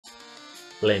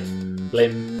Blim,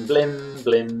 blim, blim,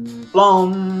 blim,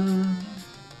 blom.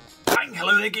 Bang!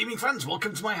 Hello there, gaming fans.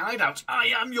 Welcome to my hideout.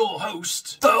 I am your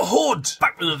host, The Hood,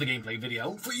 back with another gameplay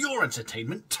video for your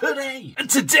entertainment today. And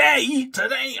today,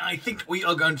 I think we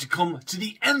are going to come to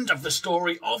the end of the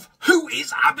story of who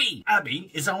is Abby.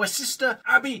 Abby is our sister.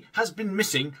 Abby has been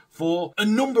missing for a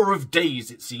number of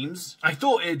days, it seems. I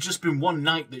thought it had just been one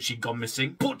night that she'd gone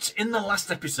missing, but in the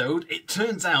last episode, it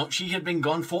turns out she had been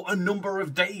gone for a number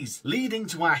of days, leading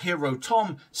to our hero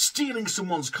Tom stealing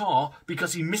someone's car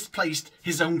because he misplaced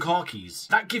his own car keys.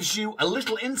 That gives you a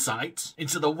little insight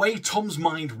into the way Tom's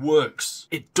mind works.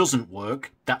 It doesn't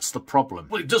work. That's the problem.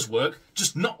 Well, it does work,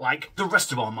 just not like the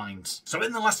rest of our minds. So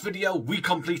in the last video, we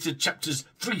completed chapters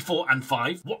 3, 4 and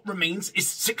 5. What remains is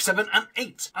 6, 7 and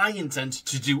 8. I intend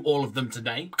to do all of them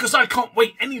today because I can't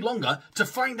wait any longer to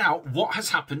find out what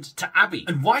has happened to Abby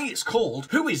and why it's called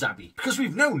Who is Abby? Because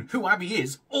we've known who Abby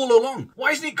is all along.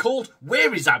 Why isn't it called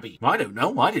Where is Abby? I don't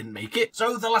know. I didn't make it.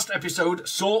 So the last episode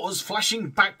saw us flashing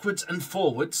backwards and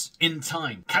forwards in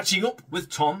time, catching up with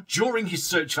Tom during his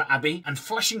search for Abby and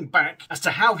flashing back as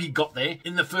to how he got there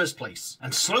in the first place.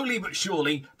 And slowly but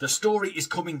surely, the story is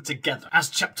coming together. As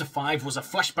chapter 5 was a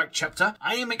flashback chapter,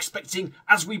 I am expecting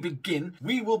as we begin,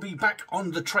 we will be back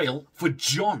on the trail for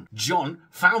John. John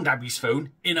found Abby's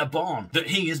phone in a barn that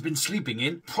he has been sleeping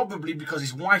in, probably because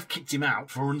his wife kicked him out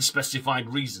for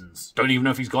unspecified reasons. Don't even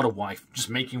know if he's got a wife, just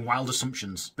making wild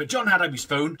assumptions. But John had Abby's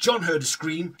phone, John heard a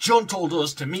scream, John told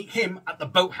us to meet him at the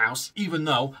boathouse, even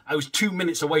though I was 2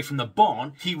 minutes away from the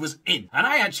barn he was in. And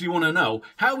I actually want to know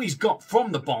how he's got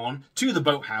from the barn to the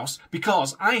boathouse,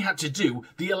 because I had to do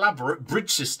the elaborate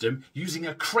bridge system using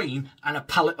a crane and a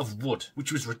pallet of wood,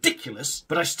 which was ridiculous,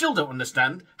 but I still don't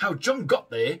understand how John got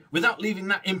there without leaving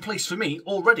that in place for me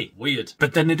already. Weird.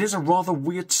 But then it is a rather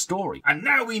weird story. And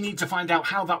now we need to find out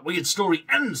how that weird story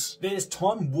ends. There's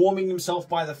Tom warming himself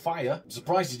by the fire. I'm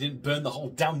surprised he didn't burn the whole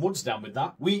damn woods down with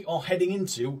that. We are heading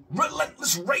into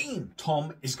relentless rain.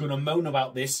 Tom is going to moan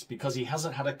about this because he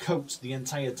hasn't had a coat the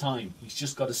entire time. He's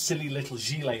just got a silly little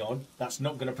gilet on that's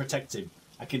not going to protect him.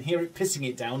 I can hear it pissing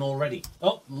it down already.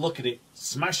 Oh, look at it,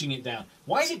 smashing it down.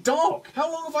 Why is it dark?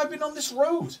 How long have I been on this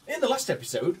road? In the last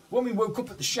episode, when we woke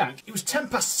up at the shack, it was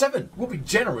 7:10. We'll be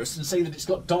generous and say that it's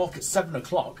got dark at 7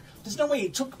 o'clock. There's no way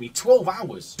it took me 12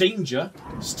 hours. Danger,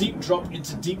 steep drop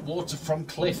into deep water from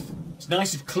cliff. It's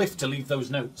nice of Cliff to leave those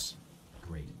notes.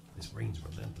 Great, this rain's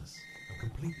relentless. I'm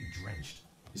completely drenched.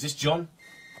 Is this John?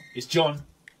 It's John.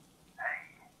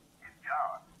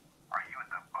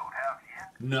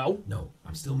 No. No,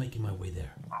 I'm still making my way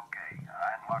there. Okay,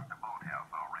 I unlocked the boathouse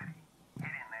already. Get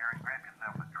in there and grab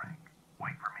yourself a drink.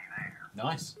 Wait for me there.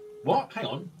 Nice. What? Hang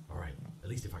on. Alright, at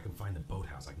least if I can find the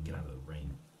boathouse, I can get out of the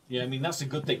rain. Yeah, I mean, that's a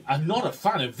good thing. I'm not a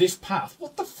fan of this path.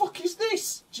 What the fuck is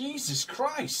this? Jesus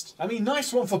Christ. I mean,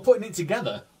 nice one for putting it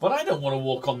together, but I don't want to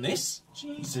walk on this.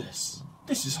 Jesus.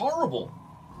 This is horrible.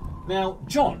 Now,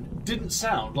 John didn't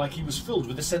sound like he was filled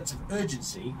with a sense of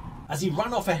urgency as he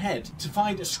ran off ahead to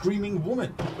find a screaming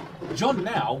woman. John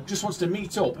now just wants to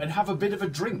meet up and have a bit of a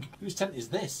drink. Whose tent is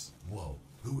this? Whoa,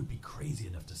 who would be crazy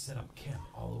enough to set up camp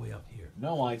all the way up here?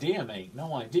 No idea, mate.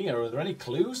 No idea. Are there any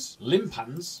clues?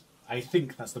 Limpans. I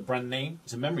think that's the brand name.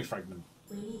 It's a memory fragment.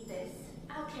 We need this.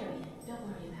 I'll carry it. Don't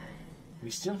worry about it. We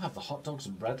still have the hot dogs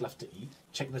and bread left to eat.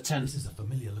 Check the tent. This is a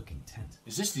familiar looking tent.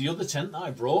 Is this the other tent that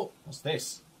I brought? What's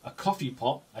this? A coffee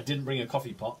pot. I didn't bring a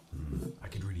coffee pot. I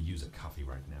could really use a coffee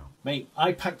right now. Mate,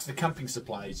 I packed the camping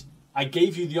supplies. I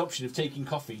gave you the option of taking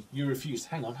coffee. You refused.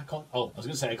 Hang on, I can't... Oh, I was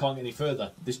going to say I can't get any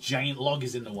further. This giant log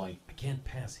is in the way. I can't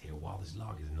pass here while this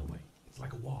log is in the way. It's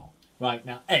like a wall. Right,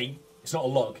 now, A, it's not a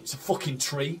log. It's a fucking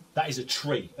tree. That is a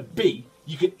tree. And B,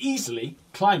 you can easily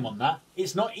climb on that.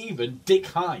 It's not even dick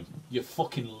high, you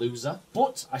fucking loser.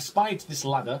 But I spied this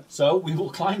ladder, so we will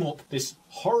climb up this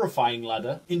horrifying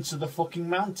ladder into the fucking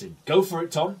mountain. Go for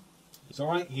it, Tom. It's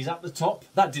alright, he's at the top.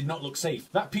 That did not look safe.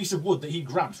 That piece of wood that he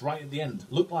grabbed right at the end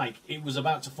looked like it was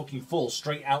about to fucking fall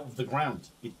straight out of the ground.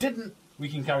 It didn't. We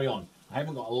can carry on. I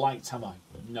haven't got a light, have I?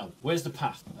 No. Where's the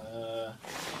path?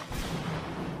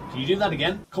 Can you do that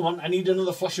again? Come on, I need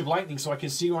another flash of lightning so I can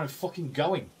see where I'm fucking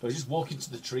going. Do I just walk into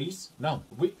the trees? No.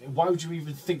 Why would you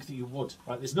even think that you would?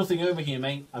 Right, there's nothing over here,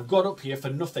 mate. I've got up here for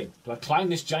nothing. Do I climb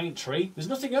this giant tree? There's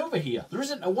nothing over here. There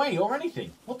isn't a way or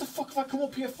anything. What the fuck have I come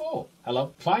up here for?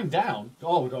 Hello? Climb down?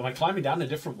 Oh, am I climbing down a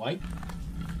different way?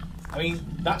 I mean,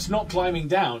 that's not climbing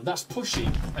down. That's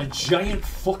pushing a giant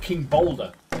fucking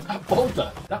boulder. That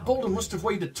boulder must have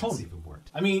weighed a ton. Let's see if it worked.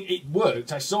 I mean, it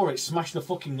worked. I saw it smash the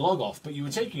fucking log off, but you were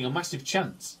taking a massive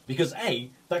chance. Because A,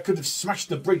 that could have smashed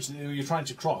the bridge that you're trying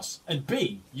to cross. And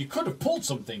B, you could have pulled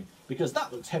something, because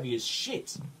that looked heavy as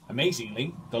shit.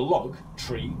 Amazingly, the log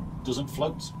tree doesn't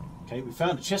float. Okay, we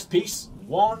found a chess piece.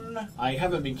 One. I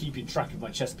haven't been keeping track of my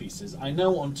chess pieces. I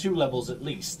know on 2 levels at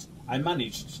least, I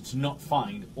managed to not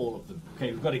find all of them.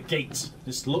 Okay, we've got a gate.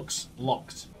 This looks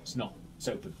locked. It's not. It's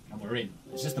open, and we're in.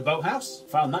 Is this the boathouse?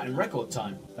 Found that in record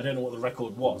time. I don't know what the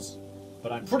record was,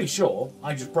 but I'm pretty sure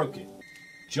I just broke it.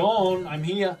 John, I'm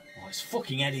here. Oh, it's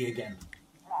fucking Eddie again.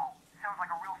 Whoa, sounds like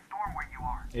a real storm where you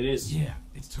are. It is. Yeah,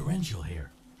 it's torrential here.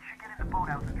 You should get in the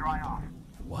boathouse and dry off.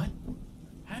 What?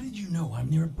 How did you know I'm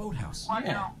near a boathouse? What?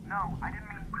 Yeah. No, I didn't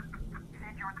mean...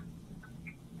 Said you're...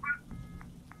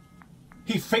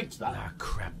 He faked that. Ah,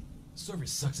 crap.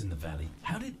 Service sucks in the valley.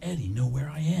 How did Eddie know where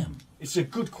I am? It's a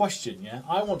good question, yeah?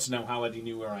 I want to know how Eddie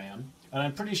knew where I am. And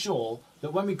I'm pretty sure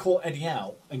that when we caught Eddie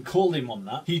out and called him on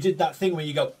that, he did that thing where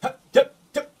you go, "Hup, dup,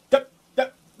 dup, dup,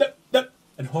 dup, dup, dup,"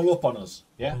 and hung up on us,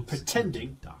 yeah? Boat's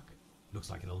Pretending. Doc. Looks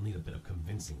like it'll need a bit of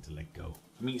convincing to let go.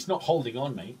 I mean, it's not holding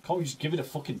on, mate. Can't we just give it a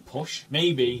fucking push?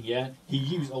 Maybe, yeah, he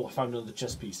used... Oh, I found another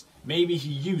chess piece. Maybe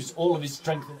he used all of his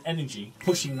strength and energy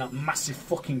pushing that massive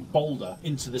fucking boulder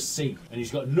into the sea. And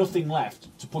he's got nothing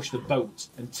left to push the boat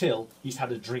until he's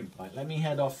had a drink. Right, let me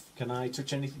head off. Can I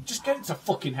touch anything? Just get into the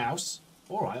fucking house.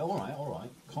 All right.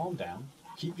 Calm down.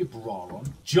 Keep your bra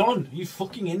on. John, are you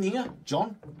fucking in here?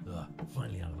 John? Ugh,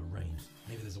 finally out of the rain.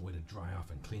 Maybe there's a way to dry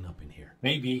off and clean up in here.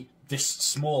 Maybe this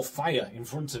small fire in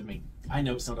front of me. I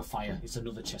know it's not a fire. It's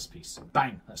another chess piece.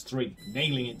 Bang. That's 3.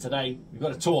 Nailing it today. We've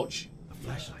got a torch. A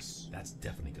flashlight. That's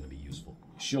definitely going to be useful.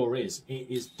 Sure is. It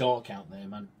is dark out there,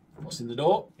 man. What's in the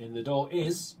door? In the door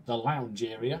is the lounge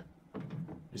area.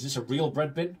 Is this a real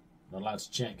bread bin? Not allowed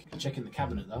to check. Check in the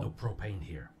cabinet, though. No propane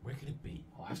here. Where could it be?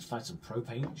 Oh, I have to find some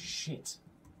propane. Shit.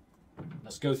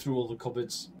 Let's go through all the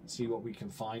cupboards, see what we can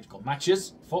find. Got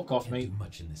matches. Fuck off, Can't mate. do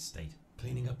much in this state.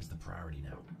 Cleaning up is the priority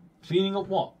now. Cleaning up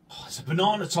what? Oh, it's a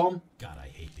banana, Tom. God, I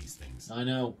hate these things. I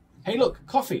know. Hey, look,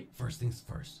 coffee. First things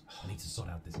first. I need to sort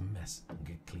out this mess and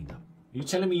get cleaned up. Are you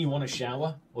telling me you want a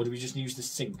shower, or do we just use the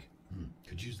sink?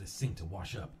 Could use this sink to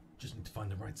wash up. Just need to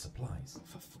find the right supplies.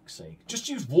 For fuck's sake. Just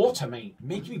use water, mate.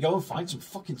 Make me go and find some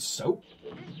fucking soap.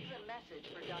 This is a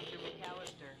message for Dr.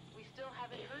 McAllister. We still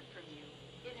haven't heard from you.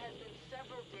 It has been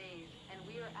several days, and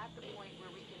we are at the point where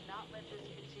we cannot let this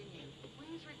continue.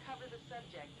 Please recover the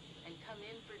subject and come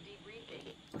in for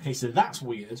debriefing. Okay, so that's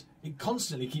weird. It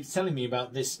constantly keeps telling me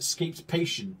about this escaped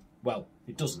patient. Well,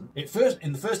 it doesn't.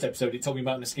 In the first episode, it told me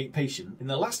about an escaped patient. In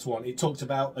the last one, it talked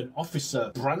about an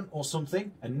officer Brant or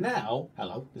something. And now,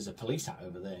 hello, there's a police hat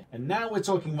over there. And now we're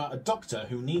talking about a doctor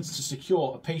who needs to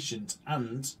secure a patient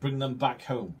and bring them back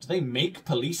home. Do they make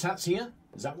police hats here?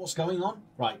 Is that what's going on?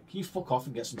 Right, can you fuck off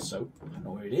and get some soap? I don't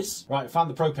know where it is. Right, I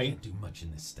found the propane. Can't do much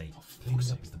in this state. Oh, Cleaning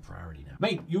fuck's up sake. is the priority now.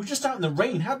 Mate, you were just out in the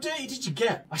rain. How dirty did you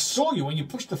get? I saw you when you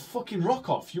pushed the fucking rock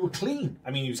off. You were clean.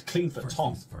 I mean, he was clean for First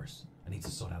Tom. things first. I need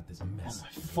to sort out this Oh mess. my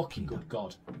and get fucking cleaned good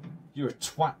up. God. You're a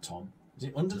twat, Tom. Is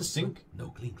it under the sink? No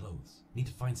clean clothes. Need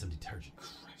to find some detergent.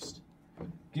 Christ.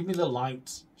 Give me the light.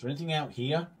 Is there anything out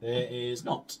here? There is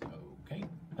not. Okay.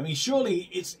 I mean, surely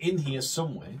it's in here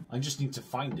somewhere. I just need to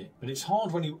find it. But it's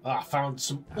hard when you... I found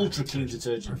some ultra clean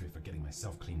detergent. Perfect for getting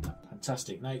myself cleaned up.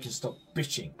 Fantastic. Now you can stop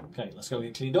bitching. Okay, let's go and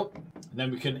get cleaned up. And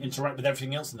then we can interact with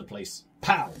everything else in the place.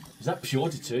 Pow! Is that pure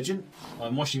detergent?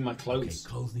 I'm washing my Okay, clothes.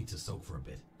 clothes need to soak for a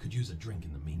bit. Could use a drink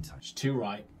in the meantime. It's too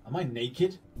right. Am I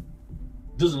naked?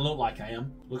 Doesn't look like I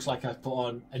am. Looks like I've put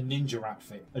on a ninja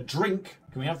outfit. A drink?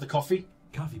 Can we have the coffee?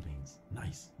 Coffee beans.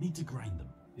 Nice. Need to grind them.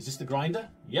 Is this the grinder?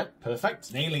 Yep,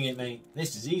 perfect. Nailing it, mate.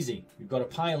 This is easy. We've got a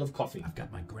pile of coffee. I've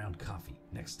got my ground coffee.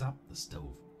 Next stop, the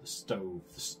stove. The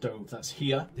stove, that's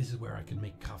here. This is where I can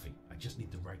make coffee. I just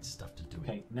need the right stuff to do it.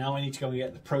 Okay, now I need to go and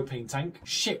get the propane tank.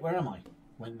 Shit, where am I?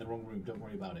 Went in the wrong room, don't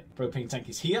worry about it. Propane tank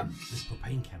is here. This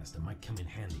propane canister might come in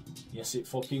handy. Yes, it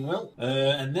fucking will.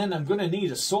 And then I'm going to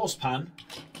need a saucepan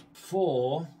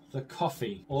for the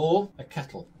coffee. Or a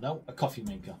kettle. No, a coffee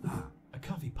maker. Ah, a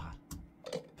coffee pot.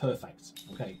 Perfect.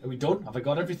 Okay, are we done? Have I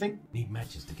got everything? Need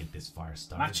matches to get this fire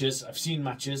started. Matches. I've seen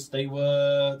matches. They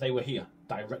were here,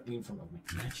 directly in front of me.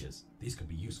 Matches. These could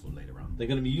be useful later on. They're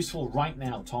going to be useful right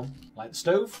now, Tom. Light the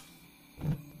stove.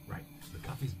 Right, the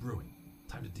coffee's brewing.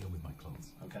 Time to deal with my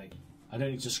clothes. Okay. I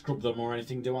don't need to scrub them or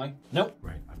anything, do I? Nope.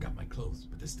 Right, I've got my clothes,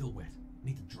 but they're still wet.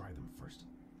 Need to dry them first.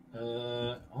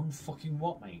 On fucking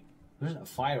what, mate? There isn't a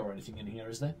fire or anything in here,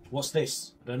 is there? What's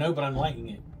this? I don't know, but I'm lighting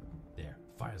it. There,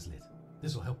 fire's lit.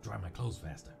 This will help dry my clothes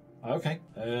faster. Okay.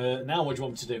 Now what do you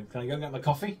want me to do? Can I go and get my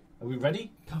coffee? Are we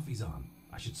ready? Coffee's on.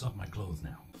 I should sort my clothes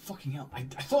now. Fucking hell. I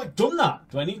thought I'd done that.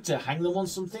 Do I need to hang them on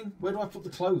something? Where do I put the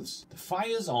clothes? The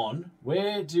fire's on.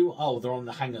 Where do... Oh, they're on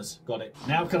the hangers. Got it.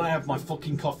 Now can I have my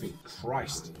fucking coffee?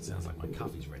 Christ. It sounds like my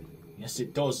coffee's ready. Yes,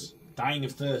 it does. Dying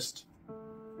of thirst.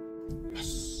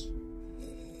 Yes.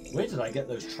 Where did I get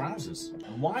those trousers?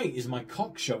 And why is my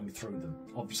cock showing through them?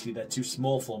 Obviously, they're too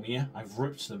small for me, yeah? I've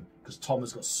ripped them because Tom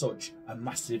has got such a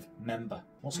massive member.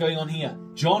 What's going on here?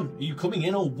 John, are you coming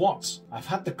in or what? I've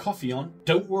had the coffee on.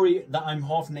 Don't worry that I'm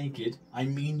half naked. I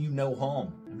mean you no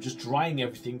harm. I'm just drying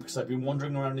everything because I've been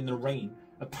wandering around in the rain,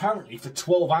 apparently for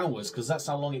 12 hours, because that's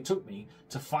how long it took me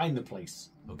to find the place.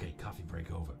 Okay, coffee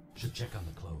break over. Should check on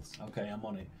the clothes. Okay, I'm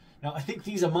on it. Now, I think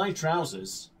these are my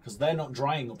trousers, because they're not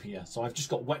drying up here, so I've just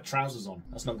got wet trousers on.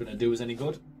 That's not going to do us any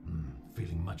good.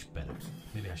 Feeling much better.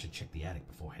 Maybe I should check the attic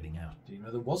before heading out. Do you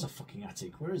know there was a fucking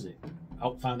attic? Where is it?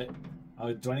 Oh, found it.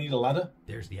 Oh, do I need a ladder?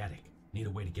 There's the attic. Need a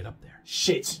way to get up there.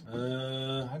 Shit.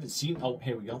 I haven't seen... Oh,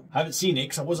 here we go. I haven't seen it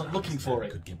because I wasn't looking for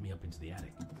it. Could get me up into the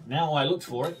attic. Now I looked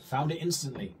for it, found it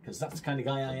instantly, because that's the kind of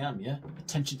guy I am, yeah?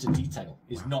 Attention to detail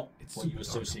is not It's what you super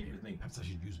dark associate here. with me. Perhaps I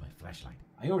should use my flashlight.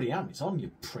 I already am. It's on,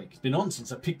 you prick. It's been on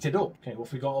since I picked it up. Okay, what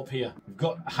have we got up here? We've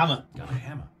got a hammer. Got a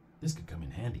hammer. This could come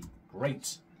in handy.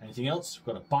 Great. Anything else?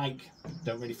 We've got a bike.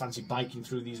 Don't really fancy biking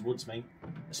through these woods, mate.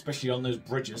 Especially on those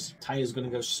bridges. Tyre's going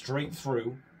to go straight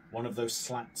through one of those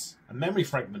slats. A memory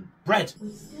fragment. Bread! We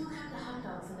still have the hot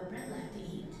dogs and the bread left to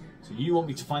eat. So you want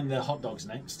me to find the hot dogs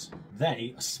next?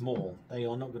 They are small. They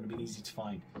are not going to be easy to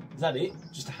find. Is that it?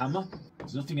 Just a hammer?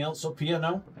 There's nothing else up here,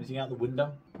 no? Anything out the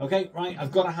window? Okay, right,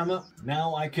 I've got a hammer.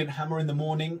 Now I can hammer in the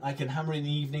morning, I can hammer in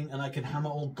the evening, and I can hammer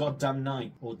all goddamn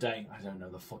night. Or day. I don't know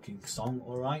the fucking song,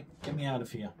 alright? Get me out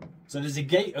of here. So there's a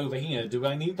gate over here. Do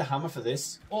I need the hammer for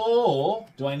this? Or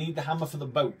do I need the hammer for the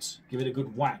boat? Give it a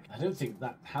good whack. I don't think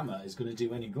that hammer is going to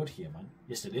do any good here, man.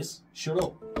 Yes, it is. Shut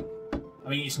up. I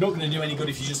mean, it's not going to do any good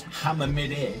if you just hammer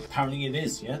mid-air. Apparently it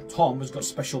is, yeah? Tom has got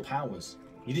special powers.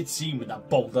 You did see him with that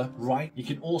boulder, right? You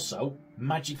can also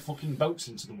magic fucking boats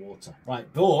into the water. Right,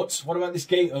 but what about this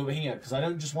gate over here? Because I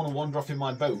don't just want to wander off in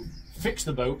my boat. Fix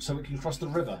the boat so it can cross the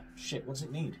river. Shit, what does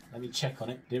it need? Let me check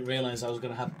on it. Didn't realise I was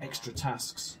going to have extra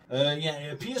tasks. Yeah,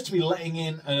 it appears to be letting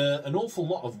in an awful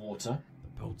lot of water.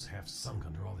 The boat's half sunk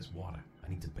under all this water. I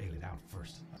need to bail it out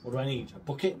first. What do I need? A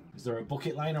bucket? Is there a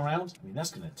bucket lying around? I mean,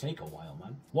 that's going to take a while,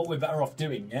 man. What we're better off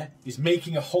doing, yeah, is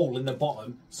making a hole in the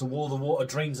bottom so all the water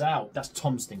drains out. That's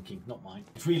Tom's thinking, not mine.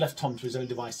 If we left Tom to his own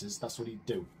devices, that's what he'd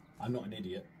do. I'm not an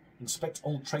idiot. Inspect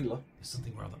old trailer. There's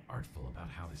something rather artful about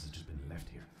how this has just been left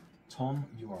here. Tom,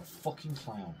 you are a fucking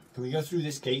clown. Can we go through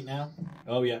this gate now?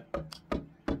 Oh, yeah.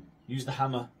 Use the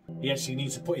hammer. He actually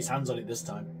needs to put his hands on it this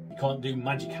time. You can't do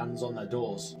magic hands on their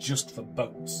doors, just for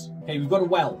boats. Okay, we've got a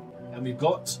well. And we've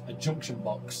got a junction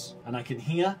box. And I can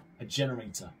hear a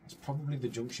generator. It's probably the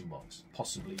junction box.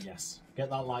 Possibly, yes. Get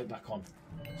that light back on.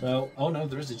 So, oh no,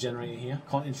 there is a generator here.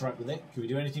 Can't interact with it. Can we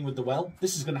do anything with the well?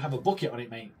 This is going to have a bucket on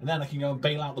it, mate. And then I can go and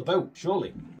bail out the boat,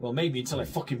 surely. Well, maybe until I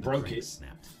fucking broke Crate it.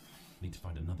 snapped. Need to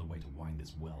find another way to wind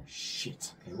this well.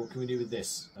 Shit. Okay, what can we do with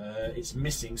this? It's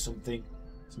missing something.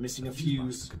 It's missing a box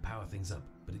fuse. could power things up,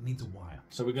 but it needs a wire.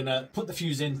 So we're going to put the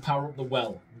fuse in, power up the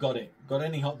well. Got it. Got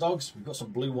any hot dogs? We've got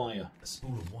some blue wire. A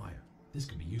spool of wire. This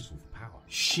could be useful for power.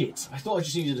 Shit. I thought I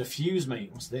just needed a fuse,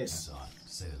 mate. What's this? That's odd,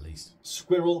 to say the least.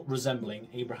 Squirrel resembling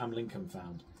Abraham Lincoln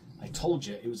found. I told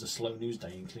you it was a slow news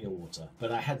day in Clearwater,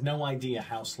 but I had no idea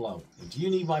how slow. Do you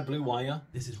need my blue wire?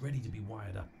 This is ready to be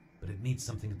wired up, but it needs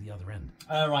something at the other end.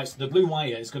 Right, so the blue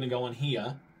wire is going to go on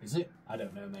here. Is it? I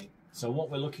don't know, mate. So what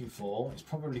we're looking for is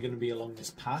probably going to be along this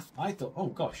path. I thought, oh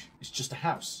gosh, it's just a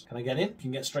house. Can I get in?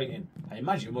 Can get straight in. I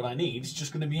imagine what I need is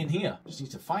just going to be in here. Just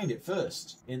need to find it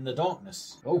first. In the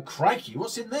darkness. Oh crikey,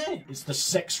 what's in there? It's the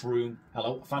sex room.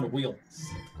 Hello, I found a wheel.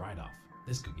 Slipped right off.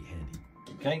 This could be handy.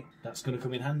 Okay, that's going to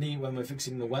come in handy when we're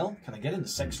fixing the well. Can I get in the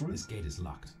sex room? This gate is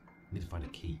locked. Need to find a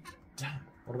key. Damn.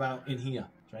 What about in here?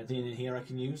 Is there anything in here I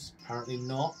can use? Apparently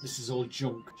not. This is all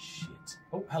junk. Shit.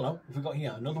 Oh, hello. What have we got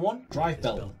here? Another one? Drive This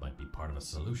belt. belt might be part of a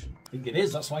solution. I think it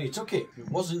is. That's why you took it. If it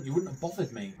wasn't, you wouldn't have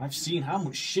bothered me. I've seen how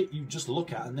much shit you just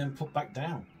look at and then put back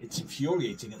down. It's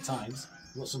infuriating at times.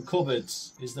 We've got some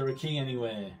cupboards. Is there a key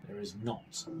anywhere? There is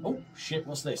not. Oh, shit.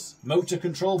 What's this? Motor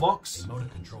control box. A motor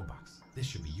control box. This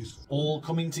should be useful. All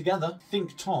coming together. I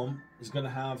think Tom is going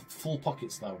to have full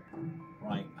pockets though.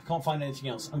 Right, I can't find anything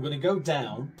else. I'm going to go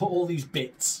down, put all these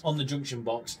bits on the junction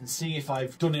box and see if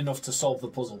I've done enough to solve the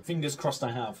puzzle. Fingers crossed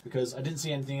I have, because I didn't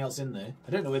see anything else in there.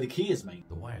 I don't know where the key is, mate.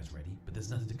 The wire's ready, but there's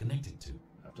nothing to connect it to.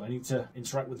 Do I need to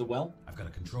interact with the well? I've got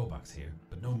a control box here,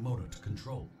 but no motor to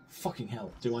control. Fucking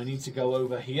hell. Do I need to go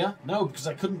over here? No, because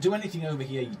I couldn't do anything over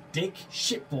here, you dick.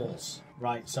 Shitballs.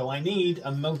 Right, so I need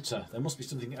a motor. There must be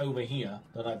something over here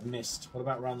that I've missed. What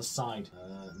about around the side?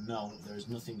 No, there is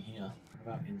nothing here.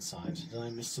 What about inside? Did I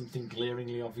miss something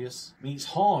glaringly obvious? I mean, it's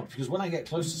hard, because when I get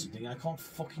close to something, I can't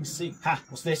fucking see. Ha!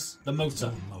 What's this? The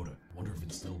motor. No motor. Wonder if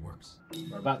it still works.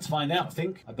 We're about to find out, I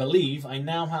think. I believe I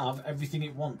now have everything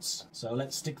it wants. So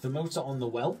let's stick the motor on the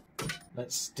well.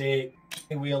 Let's stick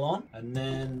a wheel on, and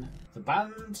then the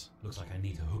band. Looks like I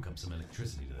need to hook up some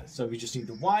electricity to this. So we just need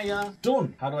the wire.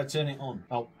 Done. How do I turn it on?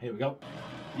 Oh, here we go.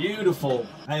 Beautiful.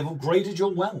 I have upgraded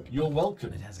your well. You're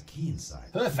welcome. And it has a key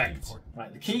inside. Perfect.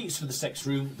 Right, the key is for the sex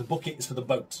room. The bucket is for the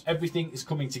boat. Everything is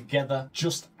coming together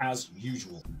just as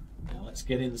usual. Now let's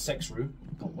get in the sex room.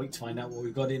 Can't wait to find out what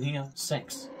we've got in here.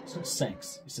 Sex. It's not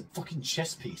sex. It's a fucking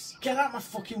chess piece. Get out of my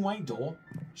fucking way, door.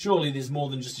 Surely there's more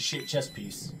than just a shit chess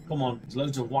piece. Come on. There's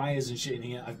loads of wires and shit in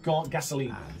here. I've got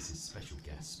gasoline. Ah, this is special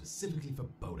gas, specifically for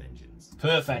boat engines.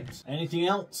 Perfect. Anything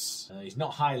else? He's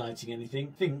not highlighting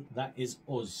anything. I think that is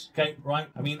us. Okay, right.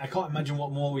 I mean, I can't imagine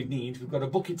what more we'd need. We've got a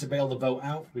bucket to bail the boat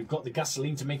out. We've got the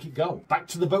gasoline to make it go. Back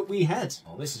to the boat we head.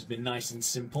 Oh, this has been nice and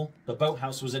simple. The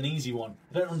boathouse was an easy one.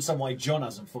 I don't understand why John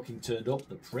hasn't fucking turned up,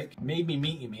 the prick. Made me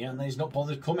meet him here and then he's not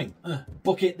bothered coming.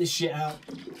 Bucket this shit out.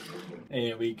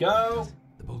 Here we go.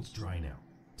 The boat's dry now.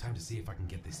 Time to see if I can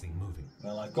get this thing moving.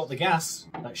 Well, I've got the gas.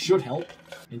 That should help.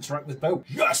 Interact with boat.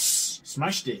 Yes!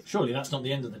 Smashed it. Surely that's not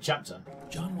the end of the chapter.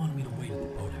 John wanted me to wait at the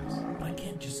boathouse, but I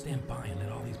can't just stand by and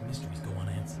let all these mysteries go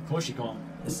unanswered. Of course you can't.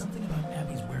 There's something about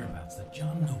Abby's whereabouts that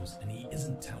John knows and he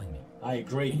isn't telling me. I I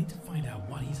agree. need to find out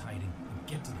what he's hiding and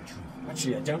get to the truth.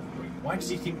 Actually, I don't agree. Why does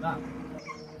he think that?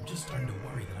 I'm just starting to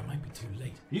worry that I might be too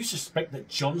late. You suspect that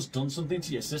John's done something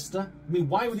to your sister? I mean,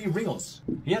 why would he ring us?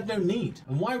 He had no need.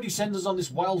 And why would he send us on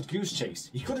this wild goose chase?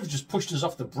 He could have just pushed us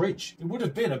off the bridge. It would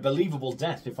have been a believable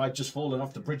death if I'd just fallen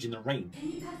off the bridge in the rain.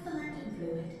 Can you pass the lantern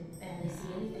fluid? Barely see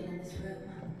anything in this room.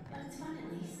 But it's fun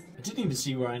at least. I didn't even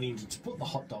see where I needed to put the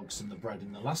hot dogs and the bread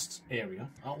in the last area.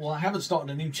 Well, I haven't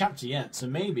started a new chapter yet, so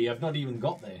maybe I've not even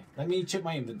got there. Let me check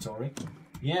my inventory.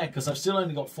 Yeah, because I've still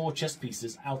only got 4 chess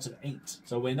pieces out of 8.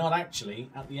 So we're not actually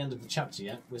at the end of the chapter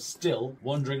yet. We're still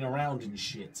wandering around and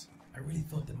shit. I really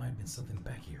thought there might have been something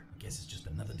back here. I guess it's just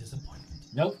another disappointment.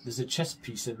 Nope, there's a chess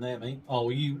piece in there, mate. Oh,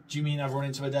 do you mean I've run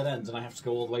into a dead end and I have to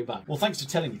go all the way back? Well, thanks for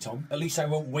telling me, Tom. At least I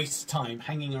won't waste time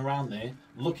hanging around there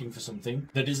looking for something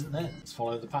that isn't there. Let's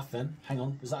follow the path then. Hang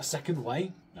on, is that a second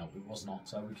way? No, it was not.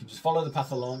 So we can just follow the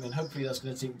path along and hopefully that's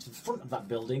going to take me to the front of that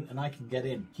building and I can get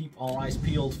in. Keep our eyes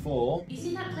peeled for... You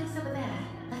see that place over there?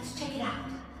 Let's check it out.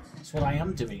 That's what I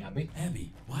am doing, Abby.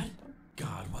 Abby, what?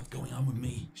 God, what's going on with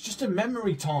me? It's just a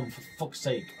memory, Tom, for fuck's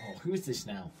sake. Oh, who is this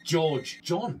now? George.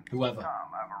 John. Whoever. Tom,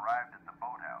 I've arrived at the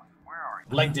boathouse. Where are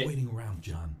you? Legged I'm it. not waiting around,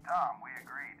 John. Tom, we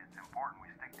agreed. It's important we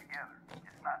stick together.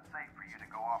 It's not safe for you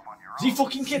to go off on your Is he own.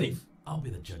 fucking kidding? I'll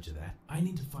be the judge of that. I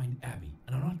need to find Abby,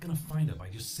 and I'm not gonna find her by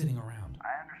just sitting around.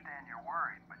 I understand you're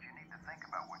worried, but you need to think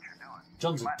about what you're doing.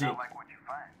 John's You a might dick. not like what you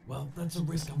find. Well, that's a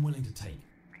risk I'm willing to take.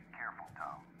 Be careful,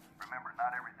 Tom. Remember,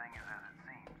 not everything is as it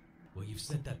seems. Well, you've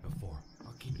said that before.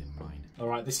 I'll keep it in mind.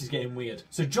 Alright, this is getting weird.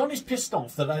 So John is pissed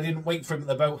off that I didn't wait for him at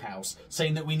the boathouse,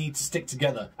 saying that we need to stick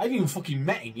together. I haven't even fucking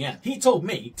met him yet. He told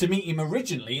me to meet him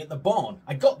originally at the barn.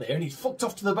 I got there and he fucked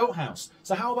off to the boathouse.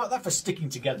 So how about that for sticking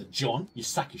together, John? You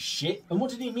sack of shit. And what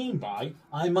did he mean by,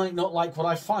 I might not like what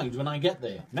I find when I get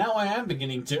there? Now I am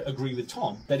beginning to agree with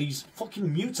Tom that he's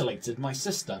fucking mutilated my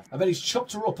sister. I bet he's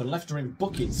chopped her up and left her in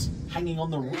buckets, hanging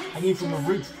from the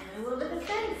roof. Over the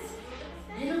fence.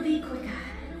 It'll be quicker.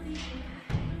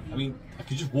 I mean, I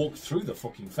could just walk through the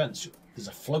fucking fence. There's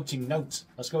a floating note.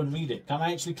 Let's go and read it. Can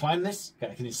I actually climb this?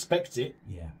 Okay, I can inspect it.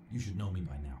 Yeah, you should know me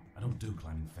by now. I don't do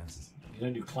climbing fences. You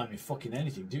don't do climbing fucking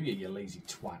anything, do you, you lazy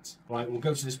twat? Right, we'll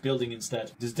go to this building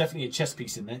instead. There's definitely a chess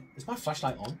piece in there. Is my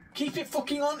flashlight on? Keep it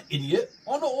fucking on, idiot!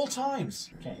 On at all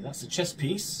times! Okay, that's the chess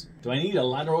piece. Do I need a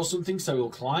ladder or something so he'll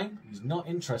climb? He's not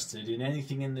interested in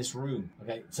anything in this room.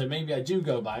 Okay, so maybe I do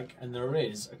go back and there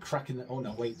is a crack in the... Oh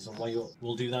no, wait, there's a way up.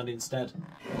 We'll do that instead.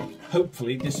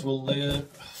 Hopefully this will...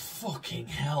 Fucking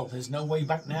hell, there's no way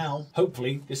back now.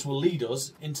 Hopefully this will lead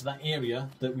us into that area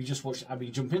that we just watched Abby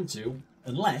jump into.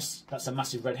 Unless that's a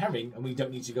massive red herring and we don't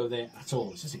need to go there at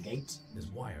all. Is this a gate? There's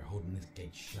wire holding this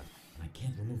gate shut, and I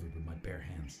can't remove it with my bare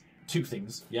hands. two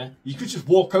things, yeah? You could just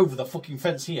walk over the fucking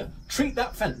fence here. Treat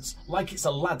that fence like it's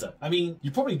a ladder. I mean,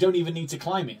 you probably don't even need to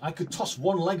climb it. I could toss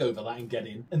one leg over that and get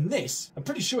in. And this, I'm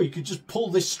pretty sure you could just pull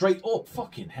this straight up.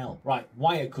 Fucking hell. Right,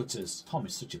 wire cutters. Tom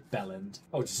is such a bellend.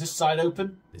 Oh, does this side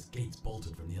open? This gate's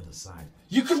bolted from the other side.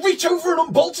 You could reach over and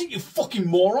unbolt it, you fucking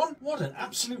moron! What an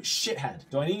absolute shithead.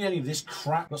 Do I need any of this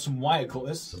crap? Got some wire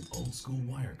cutters. Some old school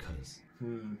wire cutters.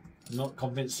 I'm not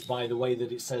convinced by the way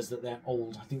that it says that they're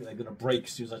old. I think they're going to break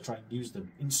as soon as I try and use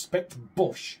them. Inspect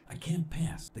bush. I can't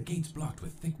pass. The gate's blocked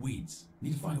with thick weeds.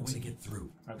 Need to find a way to get through.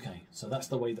 Okay, so that's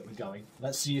the way that we're going.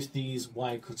 Let's see if these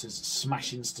wire cutters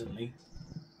smash instantly.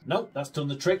 Nope, that's done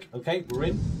the trick. Okay, we're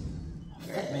in.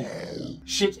 Oh, fuck me.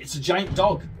 Shit, it's a giant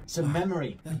dog. It's a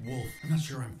memory. That wolf. I'm not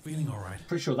sure I'm feeling alright.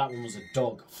 Pretty sure that one was a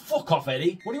dog. Fuck off,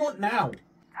 Eddie. What do you want now?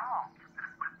 Hello?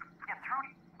 Get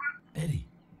through. Eddie,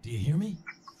 do you hear me?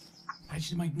 I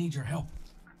actually might need your help.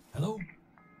 Hello?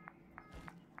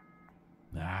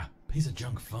 Nah, piece of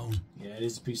junk phone. Yeah, it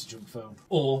is a piece of junk phone.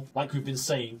 Or, like we've been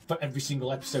saying for every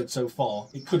single episode so far,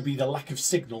 it could be the lack of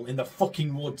signal in the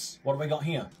fucking woods. What have I got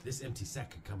here? This empty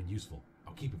sack could come in useful.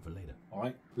 I'll keep it for later.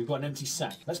 Alright, we've got an empty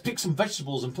sack. Let's pick some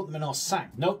vegetables and put them in our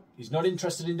sack. Nope, he's not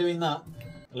interested in doing that.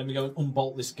 Let me go and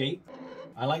unbolt this gate.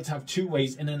 I like to have two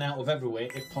ways in and out of everywhere,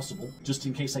 if possible, just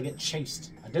in case I get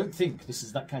chased. I don't think this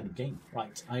is that kind of game.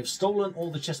 Right, I've stolen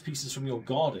all the chest pieces from your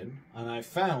garden, and I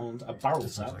found a barrel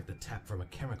This tap. looks like the tap from a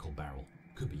chemical barrel.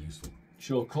 Could be useful.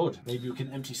 Sure could. Maybe we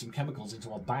can empty some chemicals into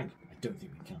our bag. I don't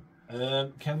think we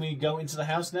can. Can we go into the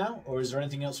house now, or is there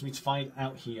anything else for me to find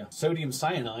out here? Sodium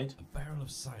cyanide. A barrel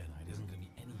of cyanide isn't going to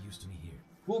be any use to me here.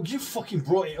 Well, you fucking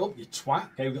brought it up, you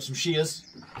twat. Okay, we've got some shears.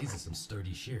 These are some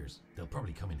sturdy shears. They'll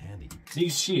probably come in handy.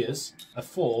 These shears are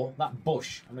for that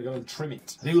bush. I'm going to go and trim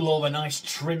it. I do love a nice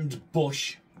trimmed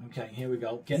bush. Okay, here we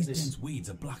go. Get These this. dense weeds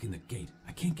are blocking the gate.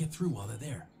 I can't get through while they're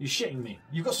there. You're shitting me.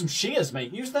 You've got some shears,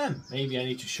 mate. Use them. Maybe I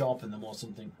need to sharpen them or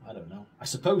something. I don't know. I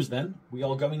suppose then we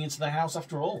are going into the house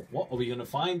after all. What are we going to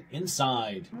find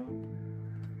inside?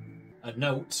 A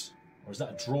note. Or is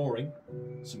that a drawing?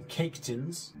 Some cake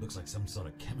tins. Looks like some sort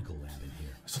of chemical lab in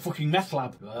here. It's a fucking meth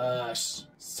lab. Yes.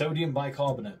 Sodium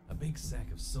bicarbonate. A big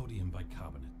sack of sodium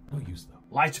bicarbonate. No use though.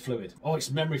 Lighter fluid. Oh, it's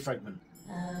memory fragment.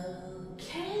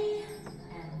 Okay,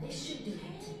 and this should do it.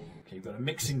 Okay, you've got a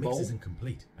mixing Mix bowl. isn't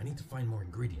complete. I need to find more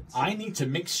ingredients. I need to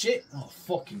mix shit? Oh,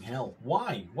 fucking hell.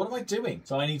 Why? What am I doing?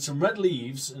 So I need some red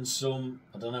leaves and some,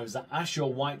 I don't know, is that ash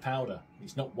or white powder?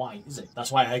 It's not white, is it?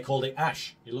 That's why I called it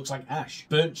ash. It looks like ash.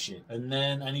 Burnt shit. And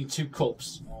then I need 2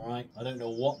 cups. Alright, I don't know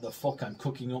what the fuck I'm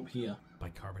cooking up here.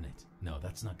 Bicarbonate. No,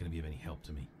 that's not going to be of any help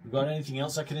to me. You got anything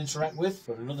else I can interact with?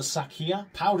 Got another sack here.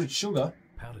 Powdered sugar.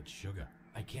 Powdered sugar.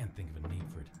 I can't think of a name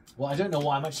for it. Well, I don't know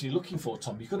what I'm actually looking for,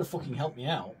 Tom. You could have fucking helped me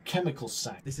out. Chemical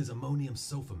sack. This is ammonium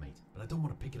sulfamate, but I don't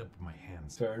want to pick it up with my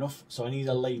hands. Fair enough. So I need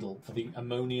a ladle for the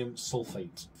ammonium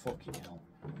sulfate. Fucking hell.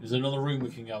 There's another room we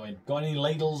can go in. Got any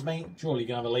ladles, mate? Surely you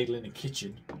can have a ladle in the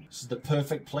kitchen. This is the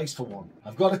perfect place for one.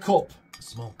 I've got a cup. A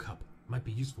small cup. Might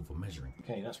be useful for measuring.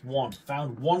 Okay, that's one.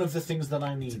 Found one of the things that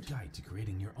I It's a need. guide to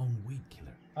creating your own weed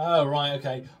killer. Oh, right,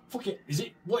 okay. Fuck it. Is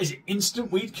it, what is it,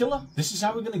 instant weed killer? This is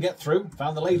how we're going to get through.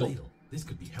 Found the ladle. This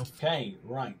could be helpful. Okay,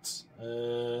 right.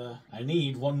 I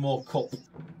need one more cup.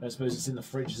 I suppose it's in the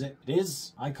fridge, is it? It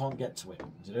is. I can't get to it.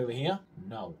 Is it over here?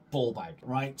 No. Ball bag.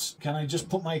 Right. Can I just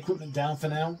put my equipment down for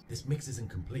now? This mix isn't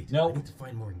complete. No. I need to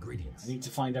find more ingredients. I need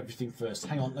to find everything first.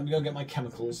 Hang on, let me go get my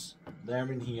chemicals.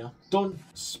 They're in here. Done.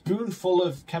 Spoonful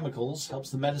of chemicals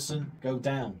helps the medicine go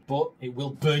down, but it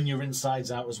will burn your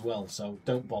insides out as well, so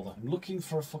don't bother. I'm looking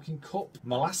for a fucking cup.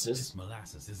 Molasses. This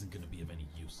molasses isn't going to be of any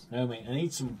use. No, mate, I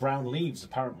need some brown leaves,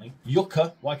 apparently.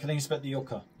 Yucca. Why can I expect the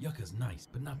yucca? Yucca's nice,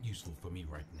 but not useful for me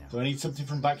right now. Do I need something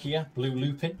from back here? Blue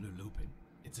lupin. Blue lupin.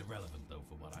 It's irrelevant, though,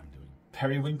 for what I'm doing.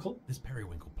 Periwinkle. This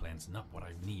periwinkle plant's not what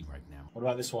I need right now. What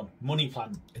about this one? Money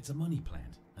plant. It's a money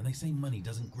plant, and they say money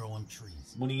doesn't grow on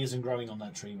trees. Money isn't growing on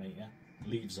that tree, mate, yeah?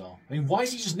 Leaves are. I mean, why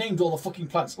has he just named all the fucking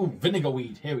plants? Oh, vinegar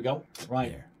weed. Here we go.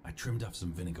 Right. There. I trimmed off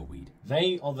some vinegar weed.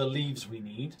 They are the leaves we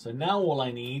need. So now all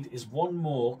I need is one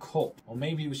more cup. Or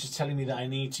maybe it was just telling me that I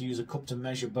need to use a cup to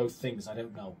measure both things. I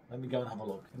don't know. Let me go and have a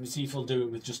look. Let me see if he'll do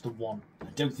it with just the one. I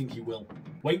don't think he will.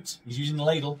 Wait, he's using the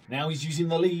ladle. Now he's using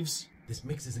the leaves. This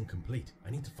mix isn't complete. I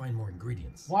need to find more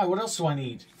ingredients. Why? What else do I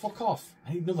need? Fuck off.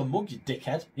 I need another mug, you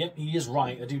dickhead. Yep, he is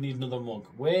right. I do need another mug.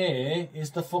 Where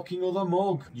is the fucking other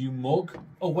mug? You mug.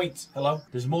 Oh, wait. Hello?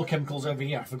 There's more chemicals over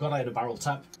here. I forgot I had a barrel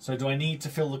tap. So do I need to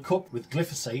fill the cup with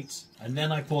glyphosate and then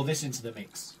I pour this into the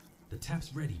mix? The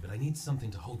tap's ready, but I need something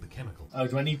to hold the chemical. Oh,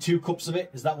 do I need 2 cups of it?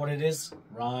 Is that what it is?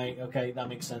 Right, okay, that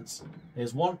makes sense.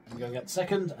 Here's one, I'm going to get the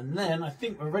second, and then I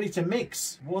think we're ready to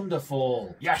mix.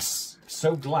 Wonderful. Yes!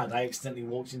 So glad I accidentally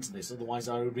walked into this, otherwise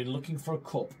I would have been looking for a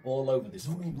cup all over this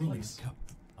No fucking room in place. the cup.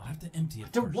 I'll have to empty it I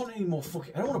don't want any more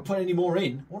fucking... I don't want to put any more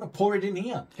in. I want to pour it in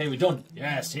here. Okay, we're done.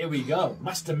 Yes, here we go.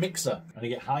 Master mixer. I'm going to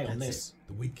get high on That's this. it.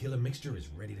 The weed killer mixture is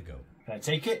ready to go. Can I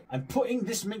take it? I'm putting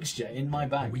this mixture in my The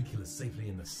bag. weed killer's safely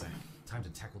in the sack. Time to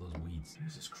tackle those weeds.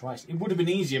 Jesus Christ. It would have been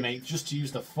easier, mate, just to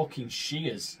use the fucking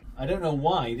shears. I don't know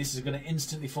why this is going to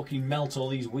instantly fucking melt all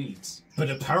these weeds. But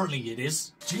apparently it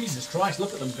is. Jesus Christ,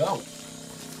 look at them go.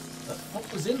 The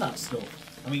fuck was in that stuff?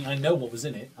 I mean, I know what was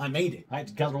in it. I made it. I had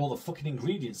to gather all the fucking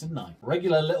ingredients, didn't I?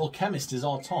 Regular little chemist is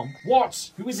our Tom.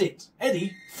 What? Who is it?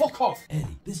 Eddie? Fuck off.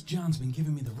 Eddie, this John's been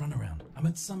giving me the runaround. I'm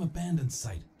at some abandoned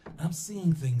site. I'm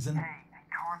seeing things and... Hey,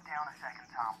 calm down a second,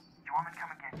 Tom. Do you want me to come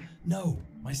and get you? No,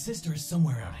 my sister is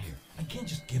somewhere out here. I can't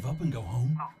just give up and go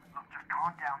home. Look, just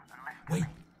calm down and listen to Wait, me.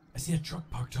 I see a truck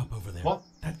parked up over there. What?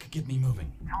 That could get me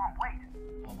moving. Tom, wait.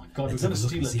 Oh my god, Let's we're have going to a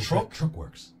look and steal see a if truck? that truck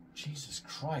works. Jesus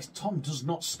Christ, Tom does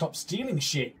not stop stealing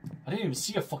shit. I didn't even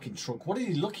see a fucking truck. What are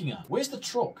you looking at? Where's the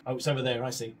truck? Oh, it's over there, I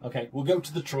see. Okay, we'll go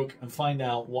to the truck and find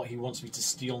out what he wants me to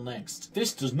steal next.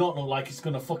 This does not look like it's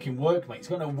going to fucking work, mate. It's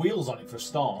got no wheels on it for a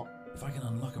start. If I can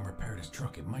unlock and repair this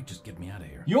truck, it might just get me out of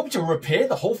here. You want me to repair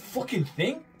the whole fucking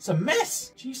thing? It's a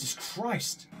mess. Jesus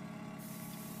Christ.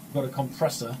 Got a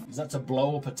compressor. Is that to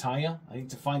blow up a tyre? I need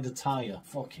to find a tyre.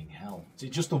 Fucking hell. Is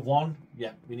it just the one?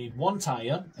 Yeah, we need 1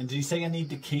 tyre. And did he say I need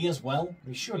the key as well? I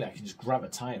mean, surely I can just grab a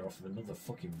tyre off of another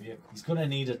fucking vehicle. He's going to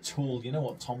need a tool. You know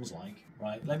what Tom's like.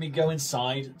 Right, let me go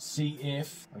inside, see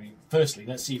if... I mean, firstly,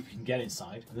 let's see if we can get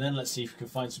inside. And then let's see if we can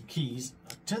find some keys.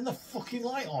 Turn the fucking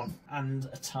light on. And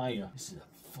a tyre. This is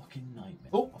a fucking nightmare.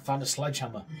 Oh, I found a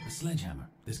sledgehammer. A sledgehammer.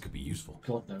 This could be useful.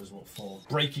 God knows what for.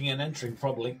 Breaking and entering,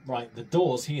 probably. Right, the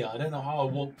door's here. I don't know how I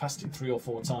walked past it 3 or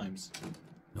 4 times.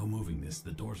 No moving this.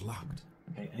 The door's locked.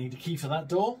 Okay, I need a key for that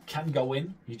door. Can go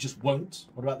in. You just won't.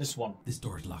 What about this one? This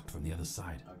door's locked from the other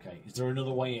side. Okay, is there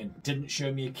another way in? Didn't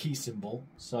show me a key symbol,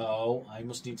 so I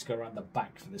must need to go around the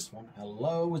back for this one.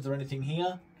 Hello, is there anything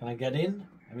here? Can I get in?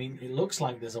 I mean, it looks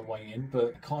like there's a way in,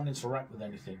 but I can't interact with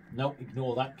anything. Nope,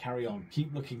 ignore that, carry on.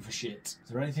 Keep looking for shit. Is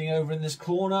there anything over in this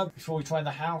corner before we try the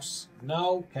house?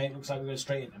 No? Okay, it looks like we're going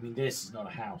straight in. I mean, this is not a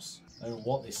house. I don't know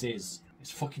what this is.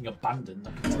 It's fucking abandoned,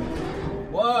 I can tell you.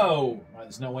 Whoa! Right,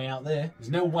 there's no way out there. There's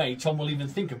no way Tom will even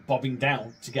think of bobbing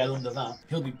down to get under that.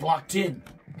 He'll be blocked in.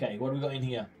 Okay, what have we got in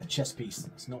here? A chess piece.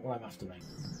 That's not what I'm after, mate.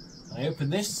 Can I open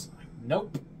this?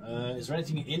 Nope. Is there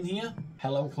anything in here?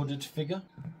 Hello, hooded figure.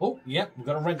 Oh, yep, we've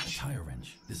got a A wrench. tire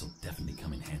wrench. This'll definitely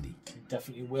come in handy. It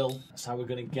definitely will. That's how we're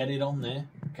going to get it on there.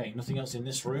 Okay, nothing else in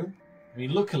this room. I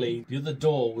mean, luckily, the other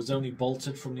door was only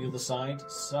bolted from the other side,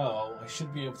 so I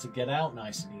should be able to get out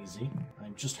nice and easy.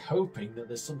 I'm just hoping that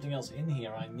there's something else in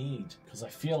here I need, because I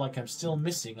feel like I'm still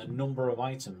missing a number of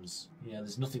items. Yeah,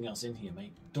 there's nothing else in here,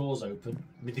 mate. Door's open.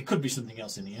 I mean, there could be something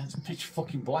else in here. It's pitch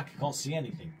fucking black. I can't see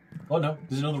anything. Oh, no,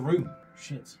 there's another room.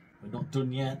 Shit, we're not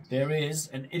done yet. There is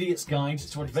an idiot's guide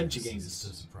to adventure This games.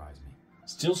 to surprise me.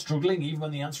 Still struggling even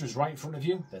when the answer is right in front of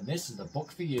you? Then this is the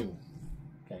book for you.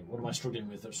 Okay, what am I struggling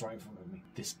with that's right in front of me?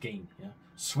 This game, yeah?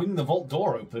 Swing the vault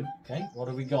door open. Okay, what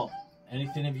have we got?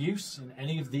 Anything of use in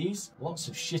any of these? Lots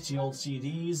of shitty old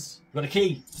CDs. Got a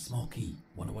key. A small key.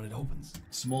 Wonder what it opens.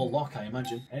 Small lock, I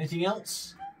imagine. Anything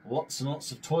else? Lots and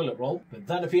lots of toilet roll. But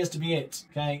that appears to be it.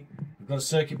 Okay, we've got a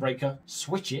circuit breaker.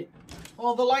 Switch it.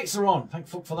 Oh, the lights are on. Thank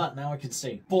fuck for that. Now I can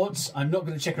see. But I'm not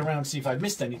going to check around to see if I've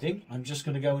missed anything. I'm just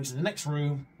going to go into the next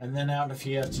room and then out of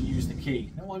here to use the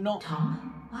key. No, I'm not.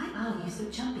 Tom, why are you so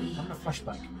jumpy? I'm having a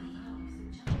flashback.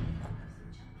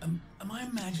 Am I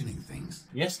imagining things?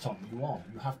 Yes, Tom, you are.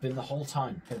 You have been the whole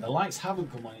time. Okay, the lights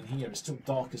haven't come on in here. It's still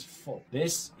dark as fuck.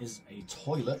 This is a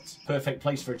toilet. Perfect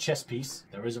place for a chess piece.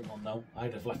 There isn't one, though.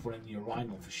 I'd have left one in the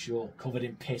urinal for sure. Covered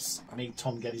in piss. Made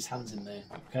Tom get his hands in there.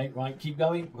 Okay, right, keep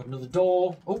going. We've got another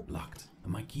door. Oh, Locked.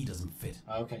 And my key doesn't fit.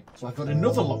 okay. So I've got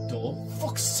another locked door.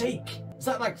 Fuck's sake. Is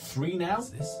that like 3 now?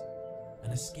 What's this? An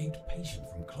escaped patient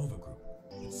from Clover Group.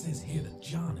 It says here that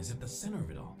John is at the center of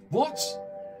it all. What?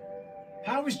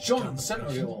 How is John at John the centre of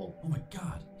it patient? all? Oh my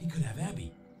god, he could have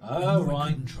Abby. Oh, I knew I right.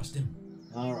 couldn't trust him.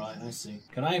 All right, I see.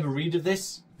 Can I have a read of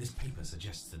this? This paper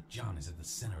suggests that John is at the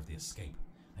center of the escape.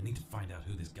 I need to find out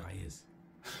who this guy is.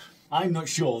 I'm not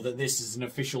sure that this is an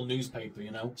official newspaper,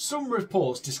 you know. Some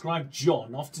reports describe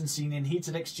John often seen in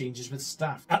heated exchanges with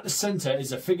staff. At the centre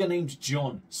is a figure named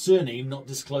John, surname not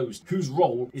disclosed, whose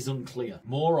role is unclear.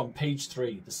 More on page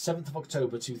 3, the 7th of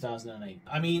October 2008.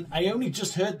 I mean, I only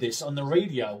just heard this on the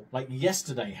radio, like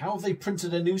yesterday. How have they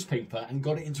printed a newspaper and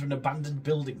got it into an abandoned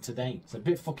building today? It's a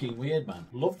bit fucking weird, man.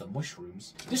 Love the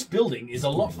mushrooms. This building is a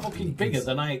lot fucking bigger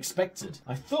than I expected.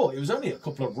 I thought it was only a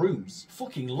couple of rooms.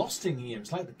 Fucking lost in here.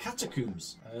 It's like the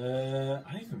catacombs.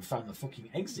 I even found the fucking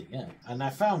exit, yeah. And I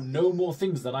found no more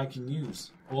things that I can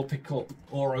use, or pick up,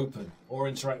 or open, or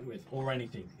interact with, or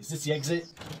anything. Is this the exit?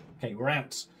 Okay, we're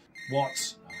out.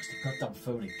 What? Oh, it's the goddamn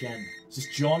phone again. Is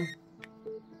this John?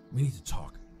 We need to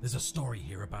talk. There's a story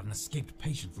here about an escaped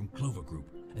patient from Clover Group,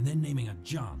 and they're naming a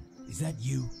John. Is that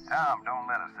you? Tom, don't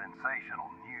let a sensational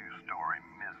news story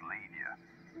mislead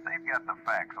you. They've got the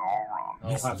facts all wrong.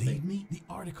 Oh, have they? Mislead me? The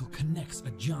article connects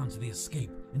a John to the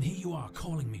escape, and here you are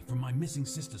calling me from my missing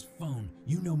sister's phone.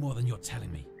 You know more than you're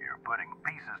telling me. You're putting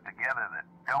pieces together that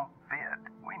don't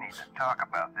fit. We need to talk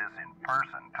about this in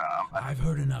person, Tom. I've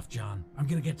heard enough, John. I'm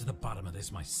gonna get to the bottom of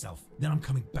this myself. Then I'm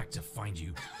coming back to find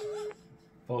you.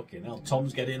 Fucking hell,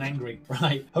 Tom's getting angry.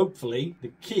 Right, hopefully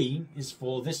the key is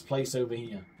for this place over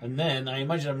here. And then I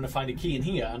imagine I'm going to find a key in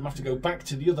here and I'm going to have to go back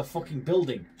to the other fucking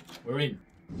building. We're in.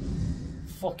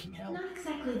 Fucking hell. Not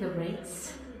exactly the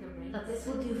rates, but this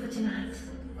will do for tonight.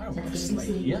 I don't want to As you can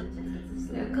stay see, here.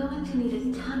 we're going to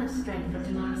need a ton of strength for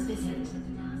tomorrow's visit.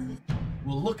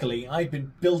 Well, luckily, I've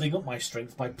been building up my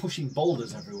strength by pushing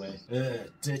boulders everywhere.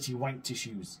 Dirty wank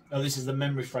tissues. Oh, this is the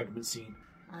memory fragment scene.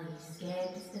 Are you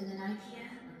scared to spend the night here?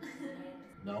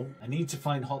 No, I need to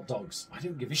find hot dogs. I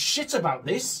don't give a shit about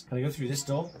this. Can I go through this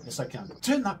door? Yes, I can.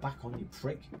 Turn that back on, you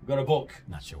prick. We've got a book.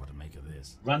 Not sure what to make of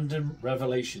this. Random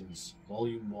Revelations,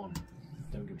 Volume 1.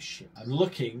 Don't give a shit. I'm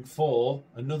looking for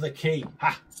another key.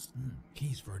 Ha!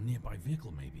 Keys for a nearby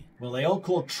vehicle, maybe. Well, they are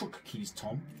called truck keys,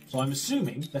 Tom. So I'm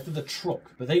assuming they're for the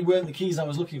truck. But they weren't the keys I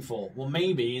was looking for. Well,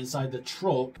 maybe inside the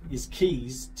truck is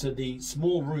keys to the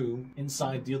small room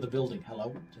inside the other building.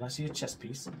 Hello? Did I see a chess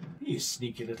piece? You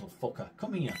sneaky little fucker.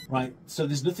 Come here. Right, so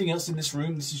there's nothing else in this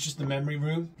room. This is just the memory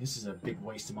room. This is a big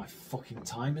waste of my fucking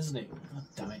time, isn't it? God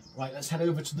damn it. Right, let's head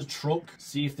over to the truck.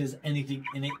 See if there's anything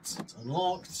in it. It's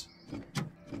unlocked.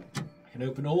 I can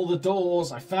open all the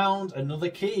doors. I found another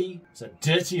key. It's a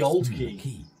dirty old key.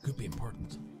 Key. Could be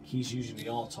important. Keys usually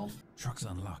are, Tom. Truck's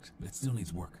unlocked, but it still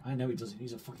needs work. I know it does. It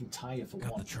needs a fucking tyre for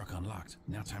Got one. the truck unlocked.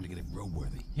 Now time to get it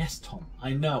roadworthy. Yes, Tom.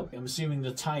 I know. I'm assuming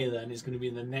the tyre then is going to be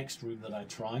in the next room that I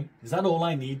try. Is that all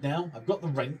I need now? I've got the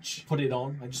wrench. Put it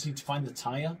on. I just need to find the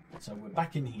tyre. So we're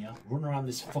back in here. Run around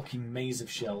this fucking maze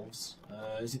of shelves.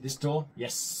 Is it this door?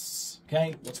 Yes.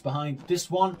 Okay, what's behind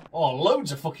this one? Oh,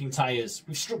 loads of fucking tyres.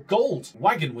 We've struck gold.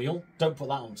 Wagon wheel. Don't put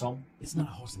that on, Tom. It's not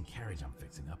a horse and carriage I'm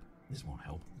fixing up. This won't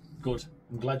help. Good.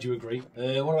 I'm glad you agree.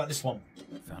 What about this one?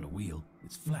 Found a wheel.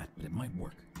 It's flat, but it might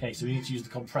work. Okay, so we need to use the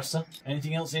compressor.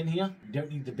 Anything else in here? We don't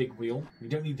need the big wheel. We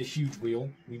don't need the huge wheel.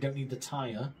 We don't need the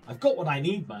tyre. I've got what I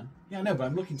need, man. Yeah, I know, but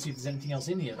I'm looking to see if there's anything else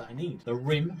in here that I need. The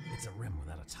rim. It's a rim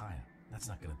without a tire. That's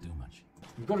not going to do much.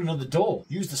 We've got another door.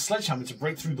 Use the sledgehammer to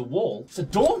break through the wall. It's a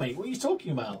door, mate. What are you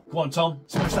talking about? Go on, Tom.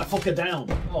 Smash that fucker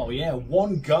down. Oh, yeah.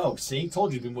 One go. See?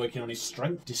 Told you he'd been working on his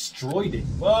strength. Destroyed it.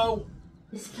 Whoa.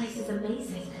 This place is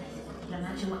amazing. Can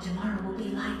imagine what tomorrow will be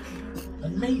like.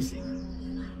 Amazing.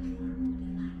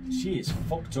 She is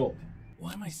fucked up.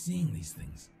 Why am I seeing these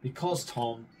things? Because,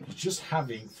 Tom, you're just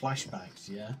having flashbacks,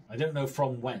 yeah? I don't know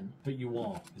from when, but you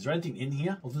are. Is there anything in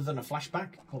here other than a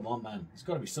flashback? Come on, man. There's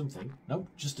got to be something. Nope,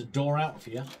 just a door out of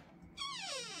here.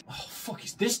 Oh, fuck,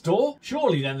 it's this door?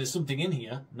 Surely then there's something in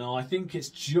here. No, I think it's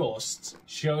just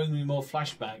showing me more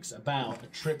flashbacks about a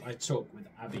trip I took with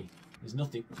Abby. There's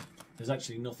nothing. There's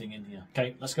actually nothing in here.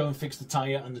 Okay, let's go and fix the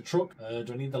tyre and the truck.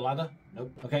 Do I need the ladder?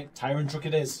 Nope. Okay, tyre and truck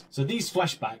it is. So these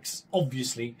flashbacks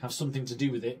obviously have something to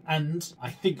do with it. And I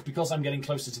think because I'm getting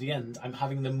closer to the end, I'm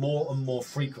having them more and more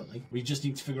frequently. We just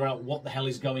need to figure out what the hell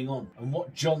is going on and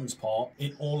what John's part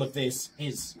in all of this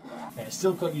is. Okay, I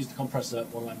still can't use the compressor.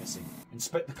 What am I missing?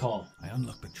 Inspect the car. I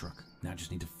unlocked the truck. Now I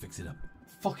just need to fix it up.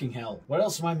 Fucking hell. What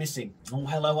else am I missing? Oh,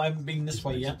 hello, I haven't been this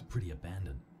way place yet. looks pretty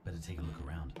abandoned. Better take a look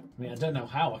around. I mean, I don't know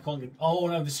how. I can't get... Oh,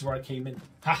 no, this is where I came in.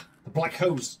 Ha! The black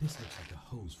hose. This looks like a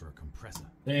hose for a compressor.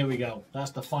 There we go. That's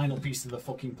the final piece of the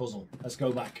fucking puzzle. Let's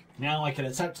go back. Now I can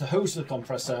attach the hose to the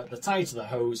compressor, the tyre to the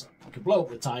hose, I can blow up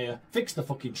the tyre, fix the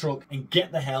fucking truck, and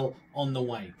get the hell on the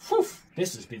way. Whew!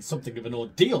 This has been something of an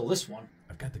ordeal, this one.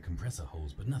 I've got the compressor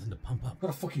hose, but nothing to pump up. I've got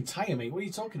a fucking tyre, mate. What are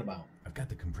you talking about? I've got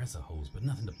the compressor hose, but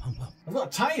nothing to pump up. I've got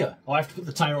a tyre. Oh, I have to put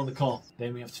the tyre on the car.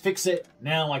 Then we have to fix it.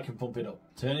 Now I can pump it up.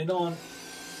 Turn it on.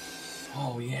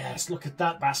 Oh yes, look at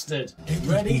that bastard. Get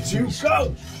ready to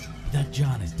go! That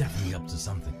John is definitely up to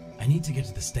something. I need to get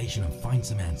to the station and find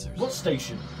some answers. What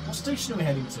station? What station are we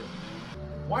heading to?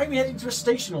 Why are we heading to a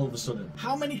station all of a sudden?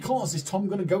 How many cars is Tom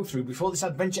going to go through before this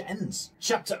adventure ends?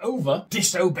 Chapter over.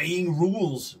 Disobeying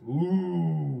rules.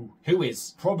 Ooh. Who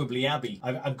is? Probably Abby.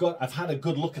 I've had a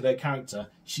good look at her character.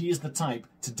 She is the type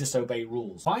to disobey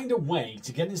rules. Find a way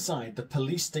to get inside the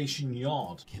police station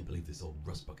yard. Can't believe this old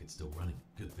rust bucket's still running.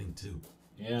 Good thing too.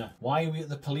 Yeah. Why are we at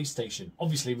the police station?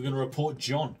 Obviously, we're going to report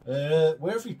John.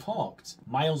 Where have we parked?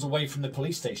 Miles away from the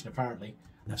police station, apparently.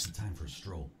 Now's the time for a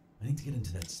stroll. I need to get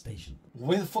into that station.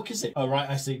 Where the fuck is it? Oh, right,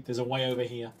 I see. There's a way over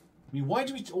here. I mean, why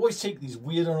do we always take these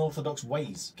weird unorthodox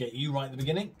ways? Get you right at the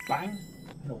beginning. Bang.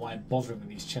 I don't know why I'm bothering with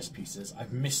these chess pieces.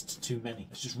 I've missed too many.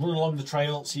 Let's just run along the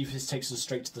trail, see if this takes us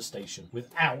straight to the station.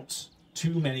 Without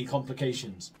too many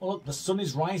complications. Oh, look, the sun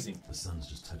is rising. The sun's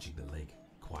just touching the lake.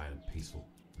 Quiet and peaceful.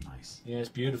 Nice. Yeah, it's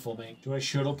beautiful, mate. Do I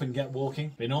shut up and get walking?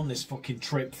 Been on this fucking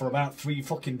trip for about 3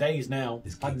 fucking days now.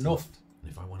 This Had gate's enough. locked,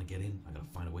 and if I want to get in, I gotta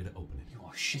find a way to open it. You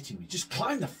are shitting me. Just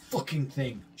climb the fucking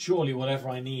thing. Surely whatever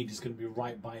I need is going to be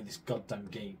right by this goddamn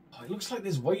gate. Oh, it looks like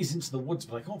there's ways into the woods,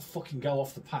 but I can't fucking go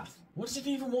off the path. What does it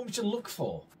even want me to look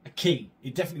for? A key.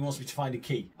 It definitely wants me to find a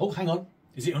key. Oh, hang on.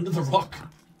 Is it under the rock?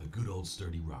 A good old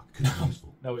sturdy rock could be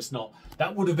useful. No, it's not.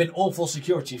 That would have been awful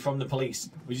security from the police.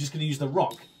 We're just going to use the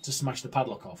rock to smash the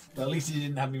padlock off. But at least he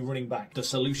didn't have me running back. The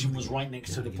solution was right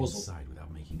next to Gotta the get puzzle. inside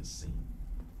without making a scene.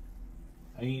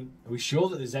 I mean, are we sure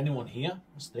that there's anyone here?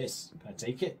 What's this? Can I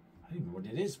take it? I don't know what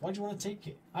it is. Why do you want to take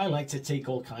it? I like to take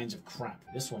all kinds of crap.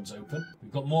 This one's open.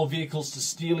 We've got more vehicles to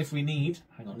steal if we need.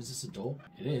 Hang on, is this a door?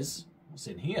 It is. What's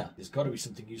in here? There's got to be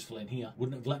something useful in here.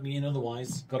 Wouldn't have let me in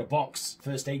otherwise. Got a box.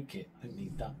 First aid kit. I don't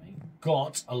need that, mate.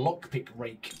 Got a lockpick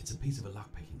rake. It's a piece of a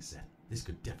lockpicking set. This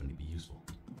could definitely be useful.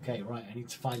 Okay, right. I need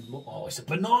to find more. Oh, it's a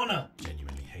banana!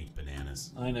 Genuinely hate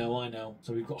bananas. I know.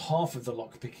 So we've got half of the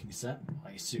lockpicking set,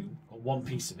 I assume. Got one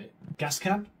piece of it. Gas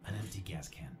can? An empty gas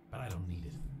can, but I don't need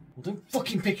it. Well, don't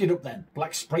fucking pick it up then.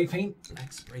 Black spray paint?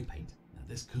 Black spray paint. Now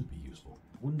this could be useful.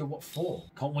 Wonder what for.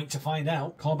 Can't wait to find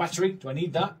out. Car battery? Do I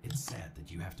need that? It's sad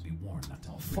that you have to be warned not to.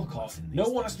 Oh, drink fuck what's off. in these No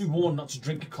one has to things. be warned not to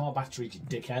drink a car battery, you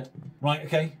dickhead. Right,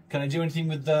 okay. Can I do anything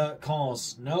with the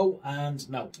cars? No and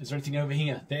no. Is there anything over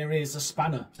here? There is a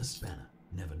spanner. A spanner.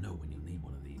 Never know when you'll need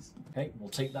one of these. Okay, we'll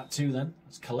take that too then.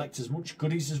 Let's collect as much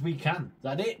goodies as we can. Is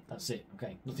that it? That's it.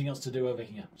 Okay, nothing else to do over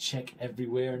here. Check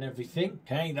everywhere and everything.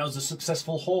 Okay, that was a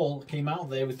successful haul. Came out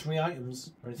there with 3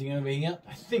 items. Anything over here?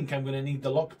 I think I'm going to need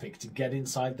the lockpick to get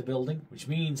inside the building, which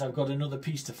means I've got another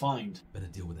piece to find. Better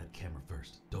deal with that camera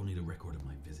first. Don't need a record of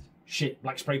my visit. Shit,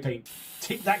 black spray paint.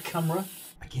 Take that camera.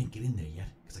 I can't get in there yet,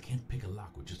 because I can't pick a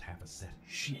lock with just half a set.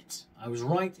 Shit. I was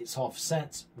right, it's half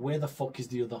set. Where the fuck is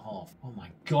the other half? Oh my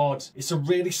god. It's a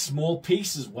really small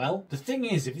piece as well. The thing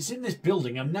is, if it's in this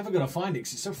building, I'm never going to find it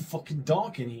because it's so fucking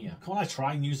dark in here. Can't I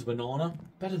try and use a banana?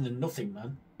 Better than nothing,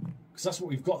 man. Because that's what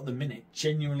we've got at the minute.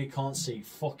 Genuinely can't see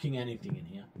fucking anything in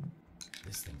here.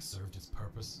 This thing served its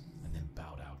purpose, and then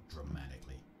bowed out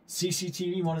dramatically.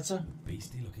 CCTV monitor?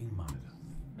 Beastly looking monitor.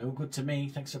 No good to me.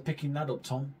 Thanks for picking that up,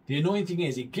 Tom. The annoying thing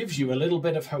is, it gives you a little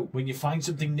bit of hope when you find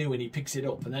something new and he picks it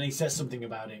up and then he says something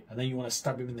about it and then you want to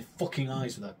stab him in the fucking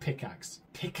eyes with a pickaxe.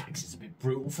 Pickaxe is a bit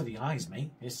brutal for the eyes, mate.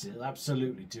 This is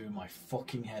absolutely doing my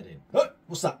fucking head in. Oh,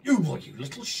 what's that? You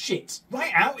little shit.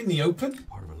 Right out in the open?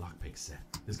 Part of a lockpick set.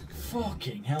 This could go.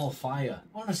 Fucking hellfire.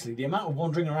 Honestly, the amount of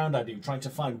wandering around I do trying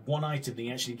to find one item that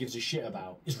he actually gives a shit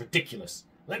about is ridiculous.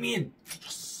 Let me in.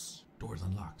 Yes. Door's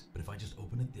unlocked, but if I just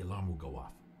open it, the alarm will go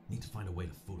off. Need to find a way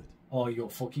to fool it. Oh, you're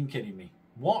fucking kidding me.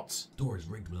 What? Door is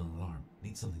rigged with an alarm.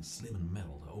 Need something slim and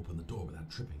metal to open the door without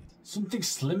tripping it. Something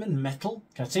slim and metal?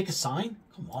 Can I take a sign?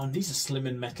 Come on, these are slim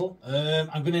and metal.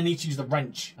 I'm going to need to use the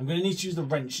wrench. I'm going to need to use the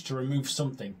wrench to remove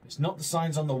something. It's not the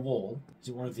signs on the wall. Is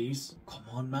it one of these? Come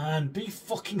on, man. Be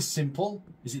fucking simple.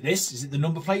 Is it this? Is it the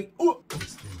number plate? Oh!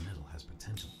 This thin metal has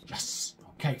potential. Yes.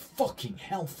 Okay, fucking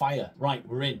hellfire. Right,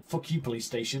 we're in. Fuck you, police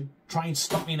station. Try and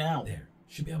stop me now. There.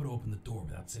 Should be able to open the door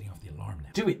without setting off the alarm now.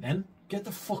 Do it then. Get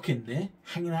the fuck in there.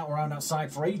 Hanging out around outside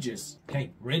for ages.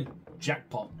 Okay, we're in.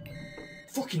 Jackpot.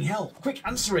 Fucking hell. Quick,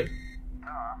 answer it.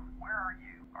 Tom, where are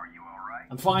you? Are you alright?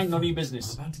 I'm fine, none of your I'm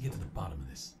business. about to get to the bottom of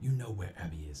this. You know where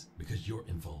Abby is, because you're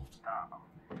involved. Tom,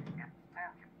 it's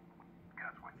sensitive.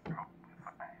 Guess what? You're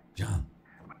fine. John.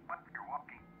 But you're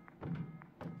walking.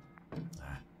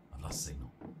 I've lost signal.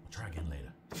 I'll try again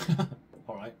later.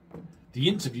 Alright. The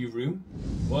interview room.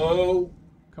 Whoa.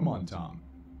 Come on, Tom.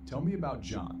 Tell me about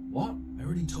John. What? I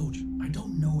already told you. I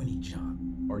don't know any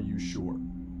John. Are you sure?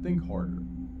 Think harder.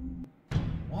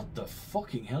 What the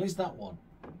fucking hell is that one?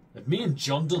 Have me and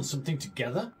John done something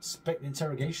together? Suspect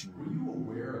interrogation. Were you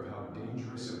aware of how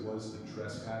dangerous it was to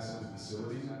trespass in the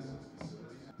facility?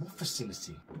 What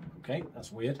facility? Okay,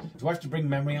 that's weird. Do I have to bring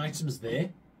memory items there?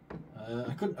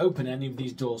 I couldn't open any of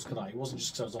these doors, could I? It wasn't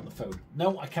just because I was on the phone.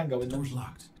 No, I can go in The them. door's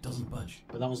locked. It doesn't budge.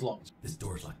 But that one's locked. This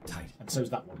door's locked tight. And so's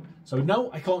that one. So no,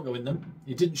 I can't go in them.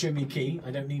 It didn't show me a key.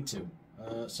 I don't need to.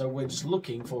 So we're just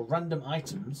looking for random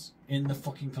items in the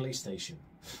fucking police station.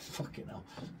 Fucking hell.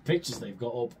 Pictures they've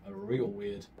got up are real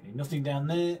weird. Ain't nothing down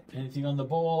there. Anything on the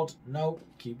board? No.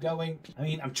 Keep going. I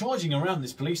mean, I'm charging around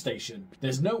this police station.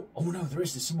 There's no... Oh no, there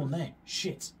is. There's someone there.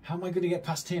 Shit. How am I going to get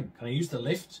past him? Can I use the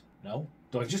lift? No.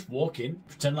 Do I just walk in?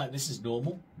 Pretend like this is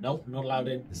normal? No, not allowed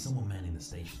in. There's someone manning the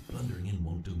station. Blundering in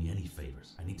won't do me any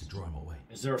favors. I need to draw him away.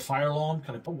 Is there a fire alarm?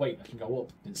 Can I... Oh wait, I can go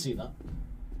up. Didn't see that.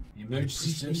 The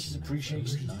emergency services appreciation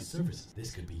Emergency night. services.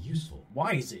 This could be useful.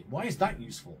 Why is it? Why is that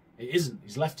useful? It isn't.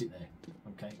 He's left it there.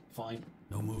 Okay, fine.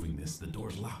 No moving this. The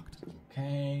door's locked.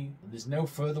 Okay. And there's no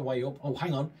further way up. Oh,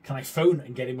 hang on. Can I phone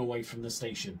and get him away from the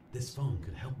station? This phone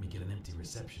could help me get an empty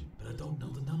reception, but I don't know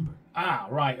the number. Ah,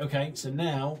 right. Okay. So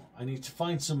now I need to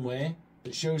find somewhere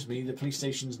that shows me the police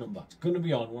station's number. It's going to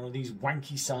be on one of these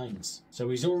wanky signs. So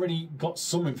he's already got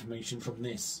some information from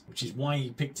this, which is why he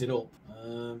picked it up.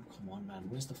 Come on, man.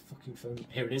 Where's the fucking phone?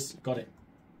 Here it is. Got it.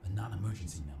 A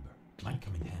non-emergency number. Might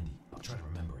come in handy. I'll try to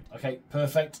remember it. Okay,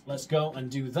 perfect. Let's go and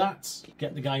do that.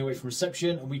 Get the guy away from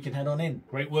reception and we can head on in.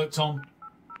 Great work, Tom.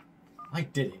 I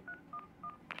did it.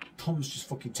 Tom's just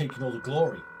fucking taking all the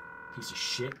glory. Piece of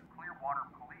shit. Clearwater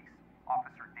Police,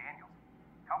 Officer Daniels.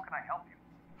 How can I help you?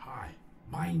 Hi,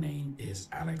 my name is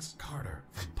Alex Carter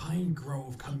from Pine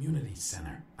Grove Community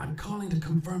Center. I'm calling to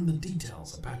confirm the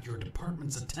details about your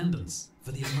department's attendance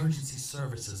for the Emergency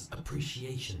Services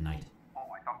Appreciation Night. Oh,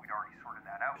 I thought we'd already sorted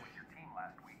that out with your team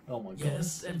last week. Oh my god.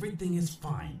 Yes, everything is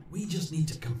fine. We just need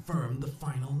to confirm the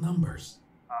final numbers.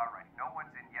 Alright, no one's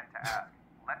in yet to ask.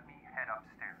 Let me head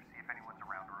upstairs, see if anyone's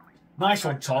around early. Nice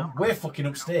one, Tom. We're fucking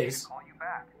Okay, upstairs. call you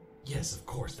back. Yes, of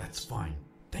course, that's fine.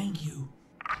 Thank you.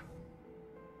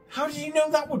 How did you know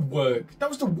that would work? That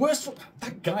was the worst.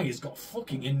 That guy has got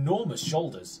fucking enormous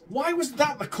shoulders. Why was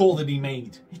that the call that he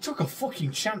made? He took a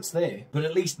fucking chance there. But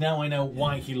at least now I know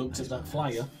why he looked at that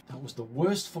flyer. That was the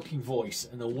worst fucking voice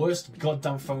and the worst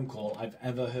goddamn phone call I've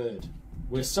ever heard.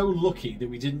 We're so lucky that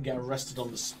we didn't get arrested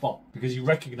on the spot because he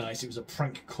recognised it was a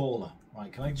prank caller.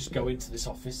 Right, can I just go into this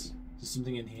office? There's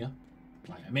something in here.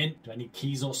 Right, I'm in. Do I need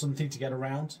keys or something to get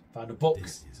around? Found a book.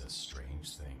 This is a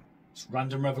strange thing. It's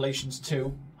Random Revelations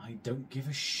 2. I don't give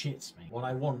a shit, mate. What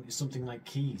I want is something like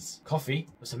keys. Coffee.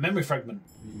 That's a memory fragment.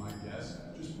 Be my guest.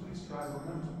 Just please try to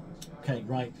remember. Okay,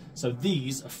 right. So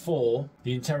these are for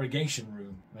the interrogation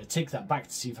room. I'm going to take that back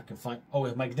to see if I can find... Oh,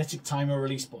 a magnetic timer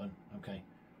release button. Okay.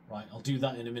 Right, I'll do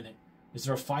that in a minute. Is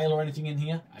there a file or anything in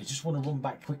here? I just want to run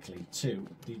back quickly to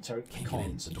the interrogation. Can't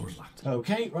get in. The door's locked.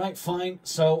 Okay, right, fine.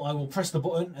 So I will press the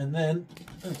button and then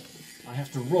I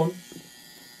have to run.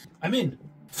 I'm in.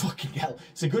 Fucking hell.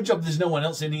 It's a good job there's no one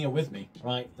else in here with me.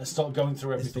 Right, let's start going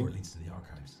through This door everything. leads to the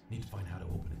archives. Need to find how to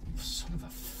open it. Son of a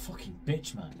fucking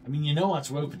bitch, man. I mean, you know how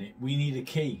to open it. We need a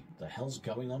key. What the hell's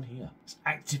going on here? It's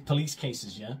active police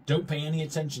cases, yeah? Don't pay any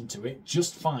attention to it.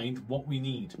 Just find what we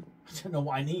need. I don't know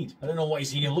what I need. I don't know what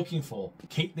he's here looking for.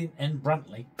 Caitlin N.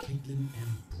 Brantley. Caitlin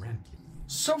M. Brantley.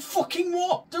 So fucking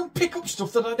what? Don't pick up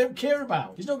stuff that I don't care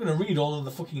about. He's not going to read all of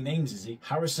the fucking names, is he?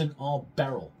 Harrison R.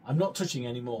 Beryl. I'm not touching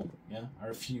anymore. Yeah, I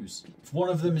refuse. If one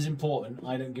of them is important,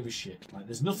 I don't give a shit. Right,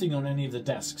 there's nothing on any of the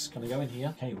desks. Can I go in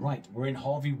here? Okay, right. We're in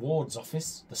Harvey Ward's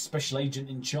office. The special agent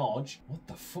in charge. What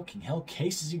the fucking hell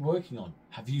case is he working on?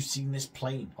 Have you seen this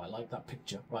plane? I like that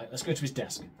picture. Right, let's go to his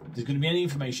desk. If there's going to be any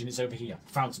information, it's over here.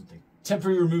 Found something.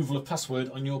 Temporary removal of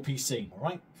password on your PC. All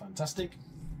right, fantastic.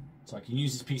 So I can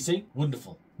use his PC.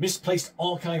 Wonderful. Misplaced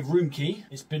archive room key.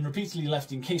 It's been repeatedly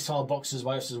left in case file boxes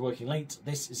while officers working late.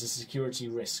 This is a security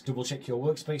risk. Double check your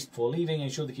workspace before leaving.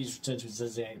 Ensure the keys return to its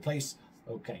designated place.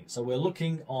 Okay, so we're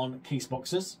looking on case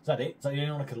boxes. Is that it? Is that the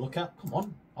only one I can look at? Come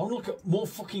on. I want to look at more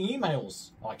fucking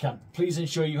emails. Oh, I can. Please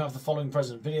ensure you have the following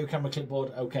present. Video camera,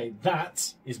 clipboard. Okay,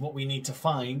 that is what we need to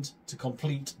find to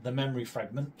complete the memory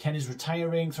fragment. Ken is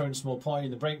retiring, throwing a small party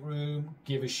in the break room.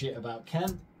 Give a shit about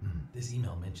Ken. This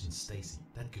email mentions Stacy.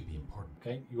 That could be important.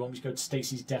 Okay, you want me to go to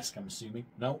Stacy's desk, I'm assuming?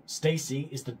 No, Stacy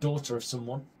is the daughter of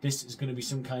someone. This is going to be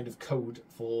some kind of code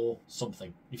for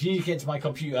something. If you need to get to my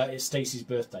computer, it's Stacy's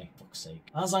birthday. Fuck's sake.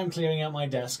 As I'm clearing out my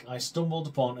desk, I stumbled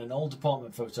upon an old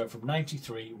department photo from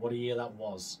 '93 93, what a year that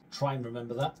was. Try and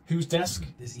remember that. Whose desk?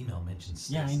 This email mentions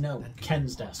Yeah, I Stacy. know. That could be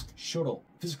Ken's important. desk. Shut up.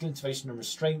 Physical intervention and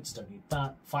restraints, don't need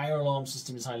that. Fire alarm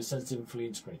system is highly sensitive and fully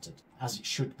integrated, as it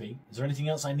should be. Is there anything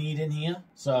else I need in here?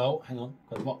 So, hang on.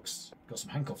 Got a box. Got some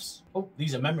handcuffs. Oh,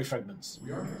 these are memory fragments.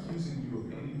 We aren't accusing you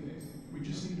of anything. We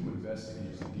just need to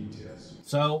investigate some details.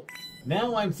 So,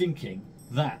 now I'm thinking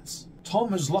that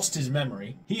Tom has lost his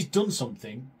memory. He's done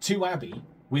something to Abby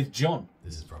with John.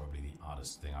 This is probably the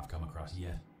oddest thing I've come across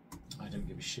yet. I don't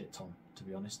give a shit, Tom, to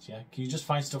be honest, yeah? Can you just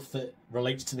find stuff that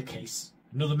relates to the case?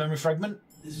 Another memory fragment?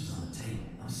 This was on the tape.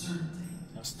 On a certain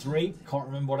tape. That's 3. Can't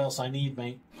remember what else I need,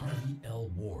 mate. Harvey L.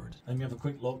 Ward. Let me have a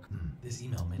quick look. This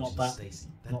email mentions that. Stacy.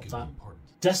 That Not could that. be important.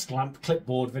 Desk lamp,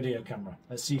 clipboard, video camera.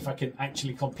 Let's see if I can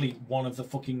actually complete one of the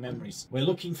fucking memories. We're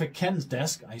looking for Ken's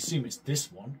desk. I assume it's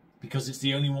this one, because it's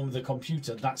the only one with a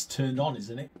computer that's turned on,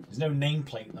 isn't it? There's no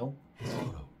nameplate, though. His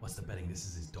photo. What's the betting this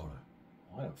is his daughter?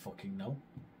 I don't fucking know.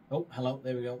 Oh, hello.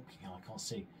 There we go. Oh, I can't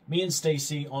see. Me and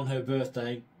Stacey on her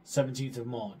birthday, 17th of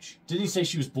March. Didn't he say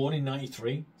she was born in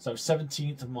 93? So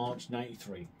 17th of March,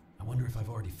 93. I wonder if I've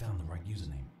already found the right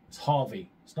username. It's Harvey.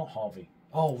 It's not Harvey.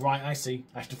 Oh, right, I see.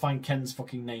 I have to find Ken's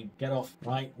fucking name. Get off.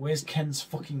 Right, where's Ken's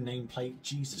fucking nameplate?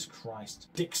 Jesus Christ.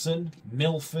 Dixon,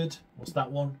 Milford. What's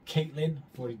that one? Caitlin.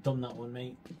 I've already done that one,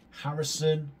 mate.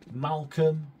 Harrison,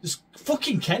 Malcolm. Does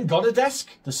fucking Ken got a desk?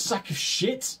 The sack of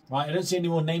shit. Right, I don't see any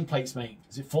more nameplates, mate.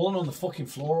 Is it fallen on the fucking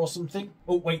floor or something?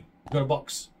 Oh, wait. Got a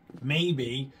box.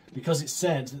 Maybe because it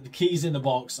said that the key's in the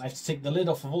box, I have to take the lid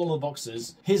off of all the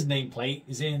boxes. His nameplate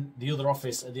is in the other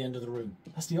office at the end of the room.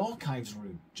 That's the archives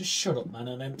room. Just shut up, man,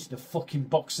 and empty the fucking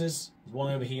boxes. There's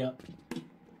one over here.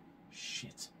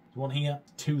 Shit. There's one here.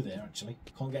 2 there, actually.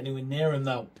 Can't get anywhere near him,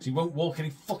 though, because he won't walk any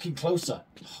fucking closer.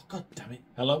 Oh, god damn it.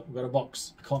 Hello? We've got a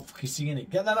box. I can't fucking see in it.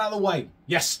 Get that out of the way.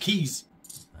 Yes, keys.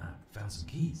 Ah, found some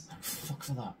keys. Fuck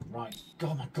for that. Right.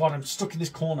 God, my god, I'm stuck in this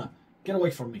corner. Get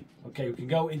away from me. Okay, we can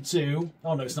go into...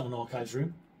 Oh, no, it's not an archives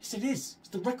room. Yes, it is. It's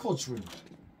the records room.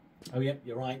 Oh, yeah,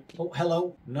 you're right. Oh,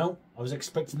 hello. No, I was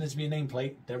expecting there to be a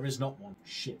nameplate. There is not one.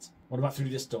 Shit. What about through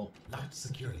this door? Locked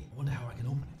securely. I wonder how I can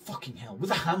open it. Fucking hell.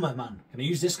 With a hammer, man. Can I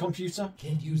use this computer?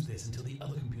 Can't use this until the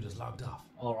other computer's logged off.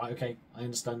 All right, okay. I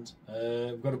understand.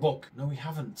 We've got a book. No, we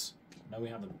haven't. No, we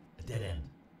haven't. A dead end.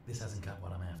 This hasn't got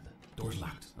what I'm after. Door's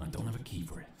locked, and I don't have a key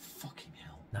for it. Fucking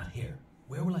hell. Not here.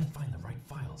 Where will I find the right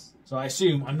files? So I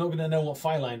assume I'm not going to know what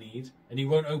file I need, and he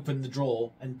won't open the drawer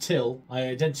until I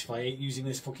identify it using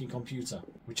this fucking computer.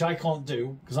 Which I can't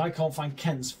do, because I can't find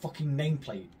Ken's fucking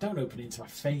nameplate. Don't open it into my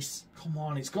face. Come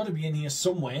on, it's got to be in here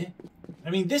somewhere.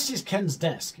 I mean, this is Ken's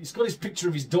desk. It's got his picture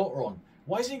of his daughter on.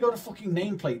 Why hasn't he got a fucking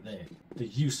nameplate there? The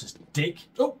useless dick.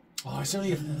 Oh, it's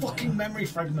only a fucking memory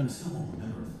fragment.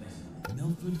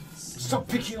 Milford. Stop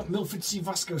picking up Milford C.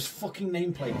 Vasco's fucking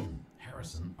nameplate.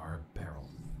 Harrison R. Barrel.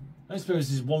 I suppose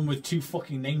there's one with 2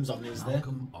 fucking names on it, is there?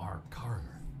 Malcolm R. Carter.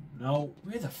 No.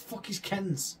 Where the fuck is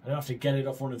Ken's? I don't have to get it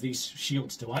off one of these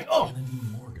shields, do I? Oh! Kennedy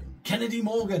Morgan. Kennedy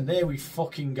Morgan. There we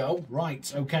fucking go. Right,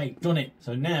 okay. Done it.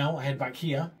 So now I head back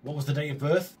here. What was the date of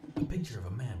birth? A picture of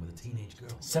a man with a teenage girl.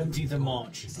 17th of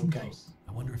March. They seem Okay. close.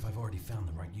 I wonder if I've already found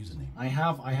the right username. I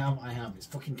have. It's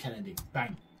fucking Kennedy.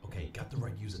 Bang. Okay, got the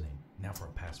right username. Now for a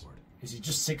password. Is it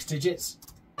just 6 digits?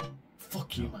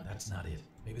 Fuck you, No, man. that's not it.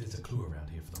 Maybe there's a clue around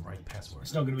here for the right password.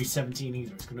 It's not going to be 17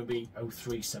 either. It's going to be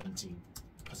 0317.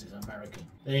 Because it's American.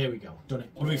 There we go. Done it.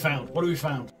 What have we found? What have we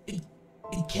found? It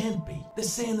can't be. They're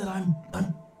saying that I'm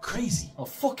crazy. Oh,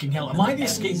 fucking hell. Am I the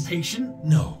escape patient?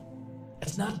 No,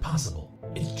 it's not possible.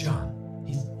 It's John.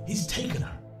 He's taken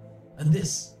her, and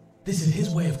this is his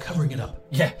way of covering it up.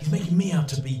 Yeah. He's making me out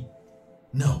to be.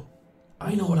 No,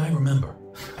 I know what I remember.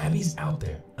 Abby's out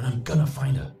there, and I'm gonna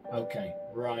find her. Okay,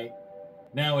 right.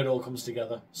 Now it all comes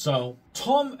together. So,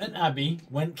 Tom and Abby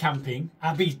went camping.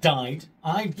 Abby died.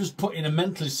 I was put in a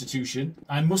mental institution.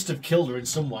 I must have killed her in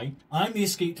some way. I'm the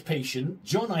escaped patient.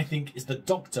 John, I think, is the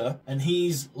doctor, and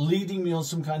he's leading me on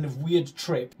some kind of weird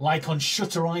trip, like on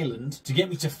Shutter Island, to get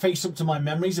me to face up to my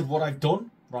memories of what I've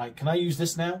done. Right, can I use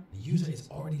this now? The user is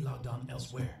already logged on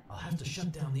elsewhere. I'll have to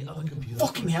shut down the other computer.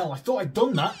 Fucking hell, I thought I'd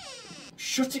done that.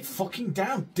 Shut it fucking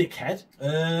down, dickhead.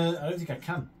 I don't think I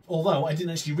can. Although, I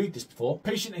didn't actually read this before.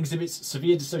 Patient exhibits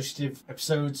severe dissociative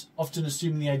episodes, often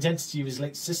assuming the identity of his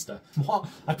late sister. What?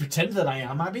 I pretend that I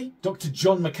am Abby? Dr.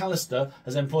 John McAllister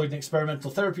has employed an experimental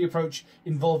therapy approach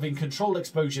involving controlled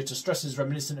exposure to stresses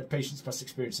reminiscent of patients' past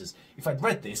experiences. If I'd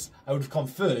read this, I would have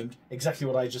confirmed exactly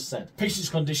what I just said. Patient's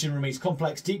condition remains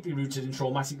complex, deeply rooted in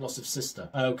traumatic loss of sister.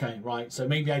 Okay, right, so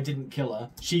maybe I didn't kill her.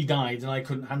 She died and I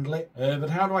couldn't handle it. But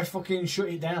how do I fucking shut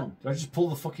it down? Do I just pull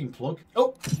the fucking plug?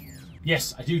 Oh!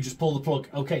 Yes, I do just pull the plug.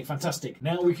 Okay, fantastic.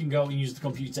 Now we can go and use the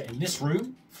computer in this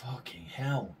room. Fucking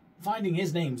hell. Finding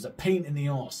his name's a pain in the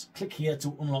arse. Click here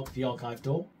to unlock the archive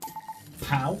door.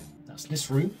 Pow. That's this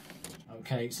room.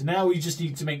 Okay, so now we just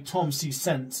need to make Tom see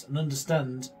sense and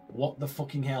understand what the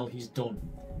fucking hell he's done.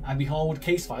 Abby Harwood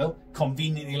case file,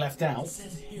 conveniently left out. It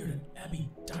says here that Abby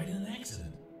died in an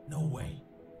accident. No way.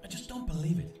 I just don't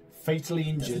believe it. Fatally It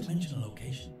injured. doesn't mention a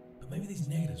location, but maybe these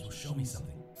negatives will show me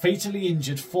something. Fatally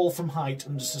injured, fall from height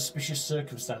under suspicious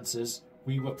circumstances.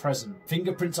 We were present.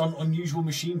 Fingerprints on unusual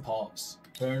machine parts.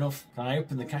 Fair enough. Can I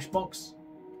open the cash box?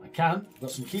 I can.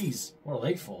 Got some keys. What are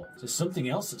they for? Is there something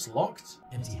else that's locked?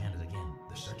 Empty-handed again.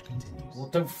 The search continues. Well,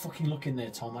 don't fucking look in there,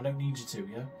 Tom. I don't need you to,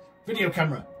 yeah? Video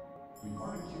camera. We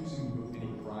aren't accusing you of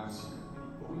any crimes here,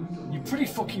 but we need to You pretty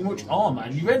fucking much are,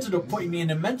 man. You ended up putting me in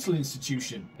a mental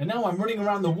institution. And now I'm running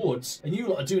around the woods and you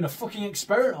lot are doing a fucking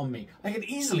experiment on me. I could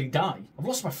easily die. I've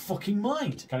lost my fucking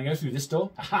mind. Can I go through this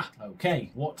door? Aha!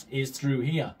 Okay, what is through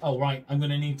here? Oh, right. I'm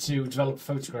going to need to develop a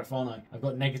photograph, aren't I? I've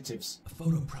got negatives. A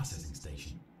photo processing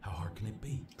station. How hard can it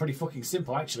be? Pretty fucking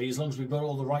simple, actually, as long as we've got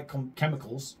all the right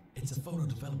chemicals. It's a photo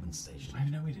development station. I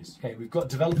know it is. Okay, we've got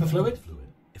developer fluid.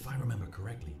 If I remember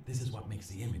correctly, this is what makes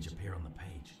the image appear on the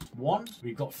page. 1.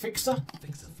 We've got fixer.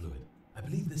 Fixer fluid. I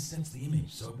believe this sets the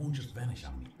image so it won't just vanish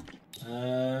on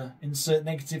me. Insert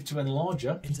negative to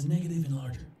enlarger. It's a negative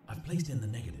enlarger. I've placed in the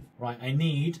negative. Right, I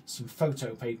need some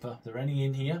photo paper. Are there any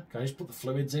in here? Can I just put the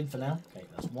fluids in for now? Okay,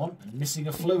 that's 1. I'm missing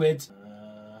a fluid.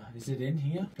 Is it in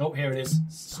here? Oh, here it is.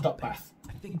 Stop bath.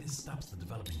 I think this stops the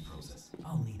developing process.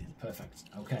 I'll need it. Perfect.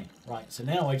 Okay, right. So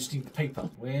now I just need the paper.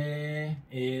 Where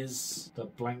is the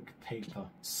blank paper?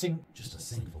 Sink. Just a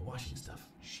sink for washing stuff.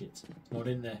 Shit. Not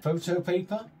in there. Photo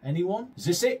paper? Anyone? Is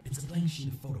this it? It's a blank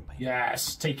sheet of photo paper.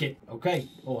 Yes, take it. Okay.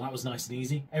 Oh, that was nice and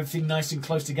easy. Everything nice and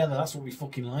close together. That's what we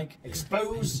fucking like. Expose.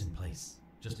 Paper's in place.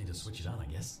 Just need to switch it on, I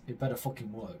guess. It better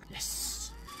fucking work.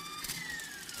 Yes.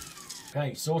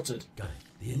 Okay, sorted. Got it.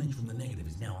 The image from the negative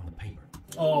is now on the paper.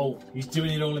 Oh, he's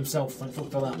doing it all himself. Thank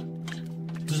fuck for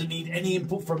that. Doesn't need any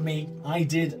input from me. I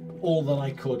did all that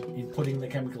I could in putting the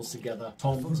chemicals together.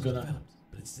 Tom's Photo's gonna... developed,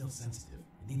 but it's still sensitive.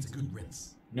 It needs a good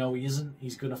rinse. No, he isn't.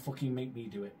 He's gonna fucking make me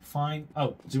do it. Fine.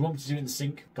 Oh, do you want me to do it in the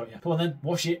sink? Got ya. Come on then,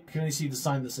 wash it. You can only see the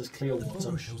sign that says clear The water.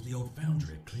 photo shows the old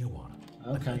foundry at Clearwater.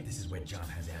 Okay. I bet this is where John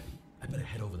has Abby. I better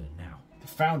head over there now. The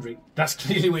foundry. That's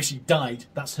clearly where she died.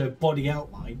 That's her body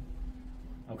outline.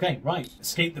 Okay, right.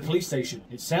 Escape the police station.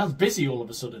 It sounds busy all of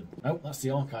a sudden. Oh, that's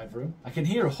the archive room. I can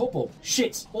hear a hubbub.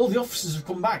 Shit, all the officers have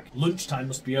come back. Lunchtime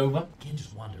must be over. Can't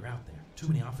just wander out there. Too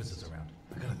many officers around.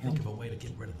 I gotta think of a way to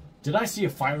get rid of them. Did I see a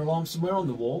fire alarm somewhere on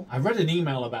the wall? I read an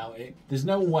email about it. There's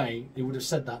no way it would have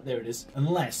said that. There it is.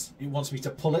 Unless it wants me to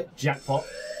pull it. Jackpot.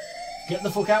 Get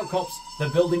the fuck out, cops. The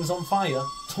building's on fire.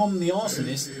 Tom the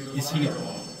arsonist is here.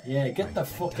 Yeah, get the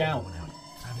fuck out.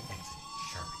 Time to exit.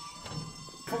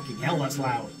 Sharpish. Fucking hell, that's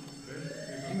loud.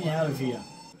 Get me out of here.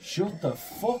 Shut the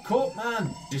fuck up,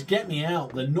 man. Just get me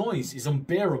out. The noise is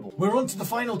unbearable. We're on to the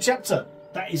final chapter.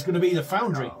 That is going to be the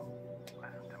foundry.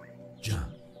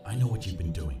 John, I know what you've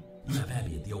been doing. You have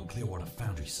Abby at the old Clearwater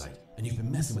Foundry site, and you've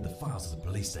been messing with the files of the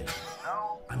police station.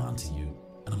 I'm on to you,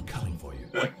 and I'm coming for you.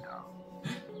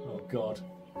 Oh, God.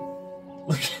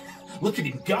 Look at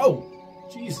him go.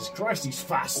 Jesus Christ, he's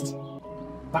fast.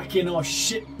 Back in our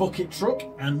shit bucket truck,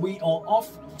 and we are off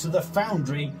to the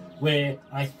foundry where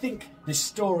I think this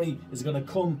story is going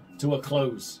to come to a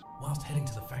close. Whilst heading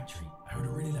to the factory, I heard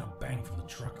a really loud bang from the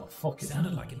truck. Oh, fuck it.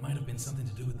 Sounded like it might have been something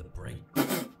to do with the brake.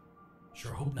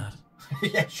 Sure hope not.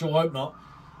 Yeah, sure hope not.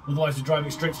 Otherwise we're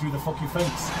driving straight through the fucking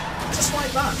fence. Just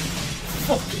like that.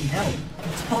 Fucking hell.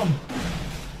 Tom.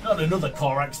 Not another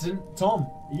car accident. Tom,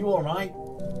 are you alright?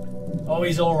 Oh,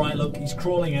 he's alright, look. He's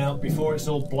crawling out before it's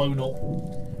all blown up.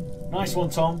 Nice one,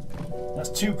 Tom. That's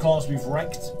 2 cars we've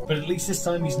wrecked, but at least this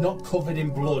time he's not covered in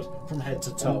blood from head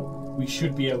to toe. We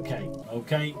should be okay.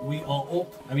 Okay, we are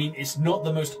up. I mean, it's not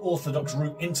the most orthodox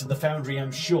route into the foundry,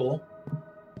 I'm sure.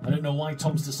 I don't know why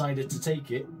Tom's decided to take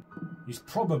it. He's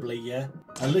probably, yeah,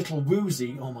 a little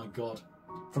woozy, oh my God,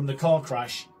 from the car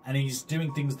crash, and he's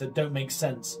doing things that don't make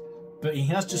sense. But he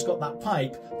has just got that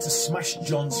pipe to smash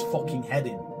John's fucking head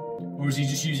in. Or is he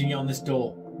just using it on this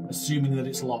door, assuming that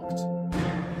it's locked?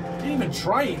 Didn't even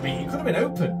try it, mate. It could have been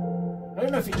open. I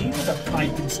don't know if it needed a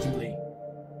pipe instantly.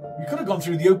 You could have gone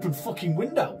through the open fucking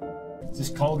window. Is this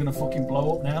car gonna fucking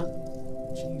blow up now?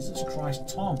 Jesus Christ,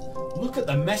 Tom. Look at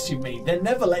the mess you've made. They're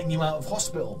never letting you out of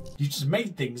hospital. You just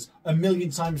made things a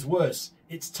million times worse.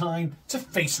 It's time to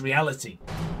face reality.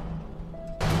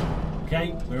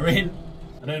 Okay, we're in.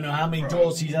 I don't know how many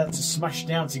doors he's had to smash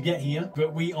down to get here,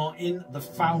 but we are in the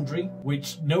foundry,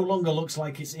 which no longer looks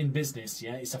like it's in business,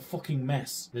 yeah? It's a fucking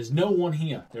mess. There's no one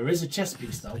here. There is a chess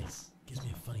piece, though. Place gives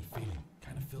me a funny feeling.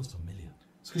 Kind of feels familiar.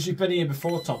 It's because you've been here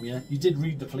before, Tom, yeah? You did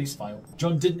read the police file.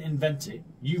 John didn't invent it.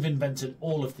 You've invented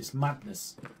all of this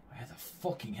madness. Where the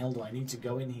fucking hell do I need to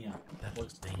go in here? That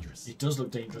looks dangerous. It does look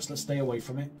dangerous. Let's stay away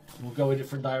from it. We'll go a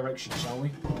different direction, shall we?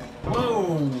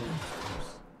 Whoa!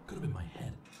 Could have been my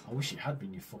head. I wish it had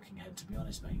been your fucking head, to be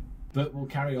honest, mate. But we'll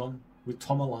carry on with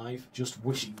Tom alive, just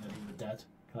wishing that he were dead.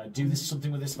 Can I do something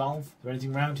with this valve? Is there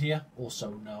anything around here?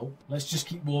 Also, no. Let's just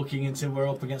keep walking until we're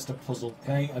up against a puzzle.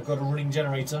 Okay, I've got a running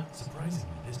generator.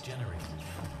 Surprisingly, this generator is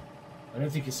running. I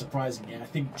don't think it's surprising yet. I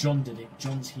think John did it.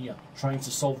 John's here, trying to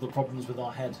solve the problems with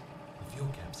our head. The fuel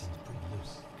cap seems pretty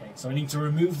loose. Okay, so I need to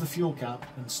remove the fuel cap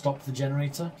and stop the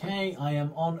generator. Okay, I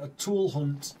am on a tool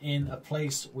hunt in a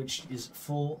place which is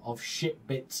full of shit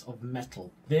bits of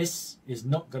metal. This is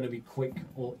not going to be quick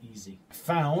or easy. I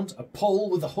found a pole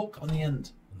with a hook on the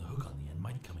end. And the hook on the end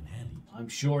might come in handy. I'm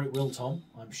sure it will, Tom.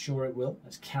 I'm sure it will.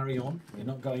 Let's carry on. We're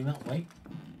not going that way.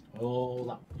 Oh,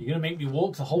 that. You're going to make me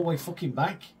walk the whole way fucking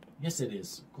back? Yes, it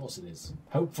is. Of course it is.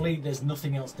 Hopefully there's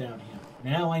nothing else down here.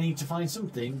 Now I need to find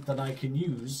something that I can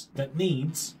use that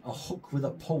needs a hook with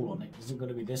a pole on it. Isn't going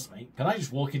to be this, mate. Can I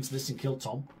just walk into this and kill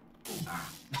Tom?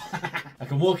 I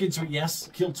can walk into it, yes.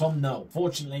 Kill Tom, no.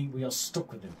 Fortunately, we are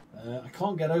stuck with him. I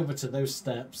can't get over to those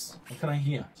steps. What can I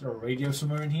hear? Is there a radio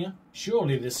somewhere in here?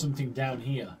 Surely there's something down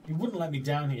here. It wouldn't let me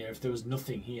down here if there was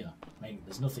nothing here. Mate,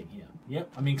 there's nothing here.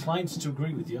 Yep, I'm inclined to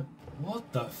agree with you.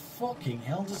 What the fucking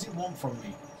hell does it want from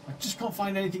me? I just can't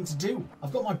find anything to do.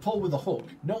 I've got my pole with a hook.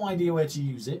 No idea where to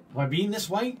use it. Have I been this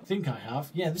way? I think I have.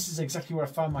 Yeah, this is exactly where I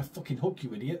found my fucking hook,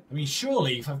 you idiot. I mean,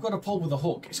 surely if I've got a pole with a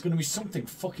hook, it's going to be something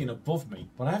fucking above me.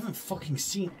 But I haven't fucking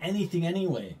seen anything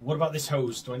anywhere. What about this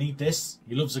hose? Do I need this?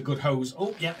 He loves a good hose.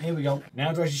 Oh, yeah, here we go.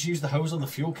 Now do I just use the hose on the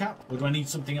fuel cap? Or do I need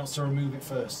something else to remove it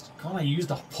first? Can't I use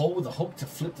the pole with the hook to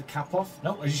flip the cap off?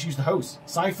 No, I just use the hose.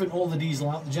 Siphon all the diesel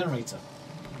out the generator.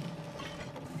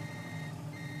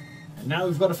 And now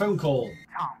we've got a phone call.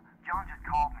 Tom, John just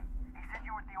called me. He said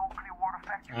you were at the old Clearwater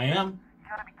factory. I am. You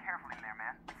gotta be careful in there,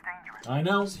 man. It's dangerous. I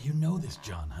know. So you know this,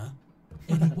 John, huh?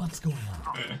 Eddie, what's going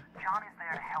on? John is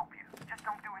there to help you. Just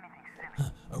don't do anything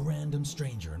silly. A random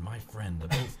stranger and my friend are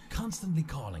both constantly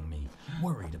calling me,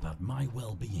 worried about my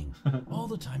well-being, all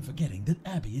the time forgetting that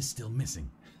Abby is still missing.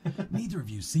 Neither of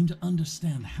you seem to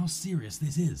understand how serious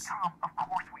this is. Tom, of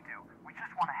course we do. We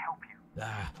just want to help you.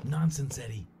 Ah, nonsense,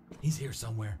 Eddie. He's here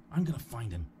somewhere. I'm gonna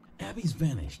find him. Abby's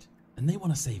vanished, and they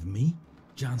want to save me?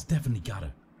 John's definitely got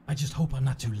her. I just hope I'm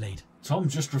not too late. Tom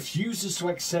just refuses to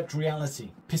accept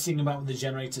reality. Pissing about with the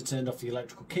generator turned off the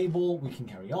electrical cable. We can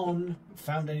carry on. Haven't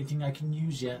found anything I can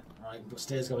use yet. Right, we've got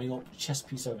stairs going up. Chest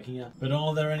piece over here. But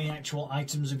are there any actual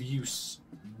items of use?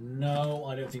 No,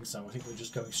 I don't think so. I think we're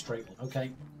just going straight up. Okay,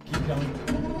 keep going.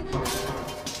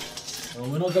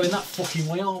 Well, we're not going that fucking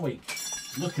way, are we?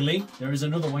 Luckily, there is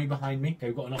another way behind me. Okay,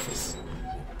 we've got an office.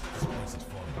 This place is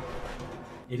falling.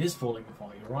 It is falling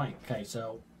apart, you're right. Okay,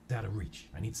 so It's out of reach.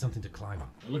 I need something to climb on.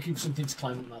 we're looking for something to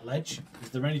climb up that ledge. Is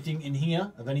there anything in here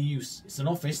of any use? It's an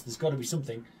office, there's got to be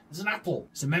something. There's an apple.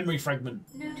 It's a memory fragment.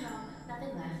 No, Tom,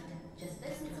 nothing left. Just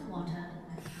this and some water.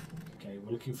 Okay,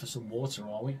 we're looking for some water,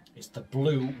 are we? It's the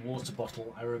blue water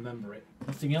bottle, I remember it.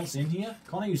 Nothing else in here?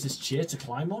 Can't I use this chair to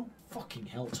climb on? Fucking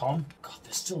hell, Tom. God,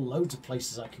 there's still loads of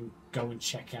places I can go and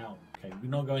check out. Okay, we're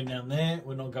not going down there,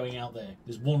 we're not going out there.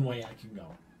 There's one way I can go.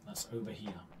 That's over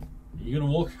here. Are you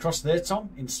going to walk across there, Tom?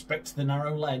 Inspect the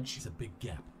narrow ledge. It's a big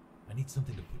gap. I need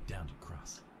something to put down to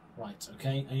cross. Right,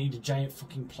 okay, I need a giant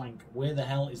fucking plank. Where the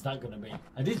hell is that going to be?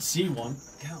 I did see one.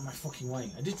 Get out of my fucking way.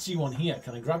 I did see one here.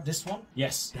 Can I grab this one?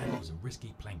 Yes. That was a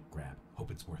risky plank grab. Hope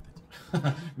it's worth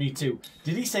it. Me too.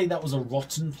 Did he say that was a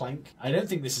rotten plank? I don't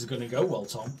think this is going to go well,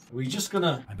 Tom. Are we just going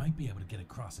to... I might be able to get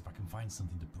across if I can find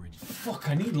something to bridge. Fuck,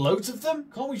 I need loads of them?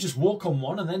 Can't we just walk on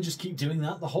one and then just keep doing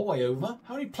that the whole way over?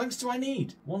 How many planks do I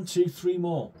need? 1, 2, 3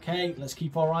 more. Okay, let's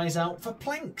keep our eyes out for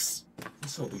planks.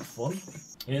 This will be fun.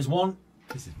 Here's one.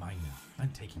 This is mine now. I'm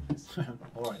taking this.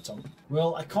 Alright, Tom.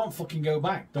 Well, I can't fucking go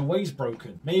back. The way's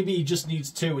broken. Maybe he just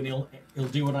needs 2 and he'll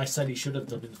do what I said he should have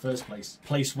done in the first place.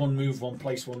 Place 1, move 1,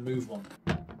 place 1, move 1.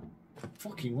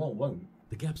 Fucking well won't.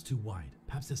 The gap's too wide.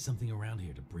 Perhaps there's something around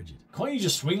here to bridge it. Can't you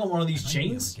just swing on one of these I might be able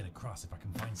chains? to get across if I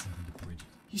can find something to bridge it.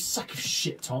 You sack of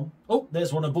shit, Tom. Oh,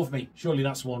 there's one above me. Surely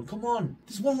that's one. Come on.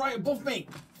 There's one right above me.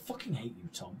 I fucking hate you,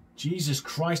 Tom. Jesus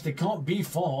Christ, they can't be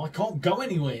far. I can't go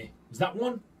anywhere. Is that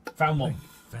one? Found one.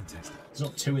 Fantastic. There's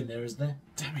not two in there, is there?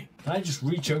 Damn it. Can I just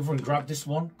reach over and grab this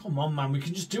one? Come on, man. We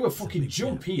can just do a fucking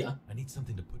jump here. I need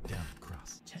something to put down the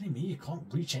cross. Telling me you can't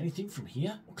reach anything from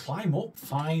here? Well, climb up.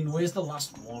 Fine. Where's the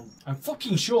last one? I'm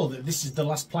fucking sure that this is the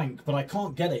last plank, but I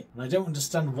can't get it. And I don't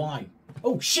understand why.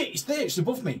 Oh, shit. It's there. It's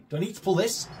above me. Do I need to pull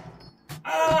this?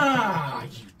 Ah,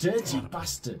 you dirty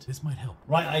bastard. This might help.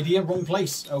 Right idea, wrong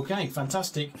place. Okay,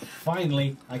 fantastic.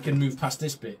 Finally, I can move past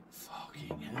this bit.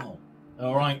 Fucking hell.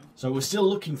 Alright, so we're still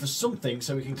looking for something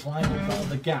so we can climb up out of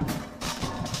the gap.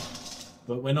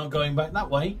 But we're not going back that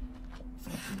way.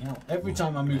 Fucking hell. Every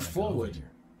time I move forward,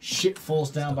 shit falls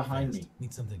down behind me.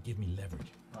 Need something to give me leverage.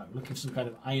 Right, we're looking for some kind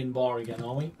of iron bar again,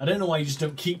 are we? I don't know why you just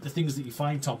don't keep the things that you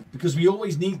find, Tom. Because we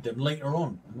always need them later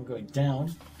on. And we're going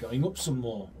down, going up some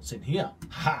more. What's in here?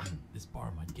 Ha! This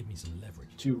bar might give me some leverage.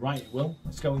 Too right, it will.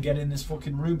 Let's go and get in this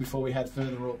fucking room before we head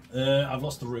further up. I've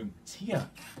lost the room. It's here.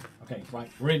 Okay,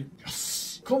 right, we're in.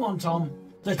 Yes! Come on, Tom.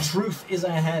 The truth is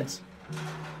ahead.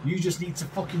 You just need to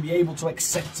fucking be able to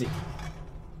accept it.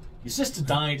 Your sister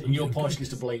died and you're partially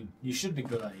to blame. You should be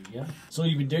good at it, yeah? That's all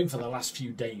you've been doing for the last few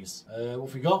days. What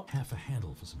have we got? Half a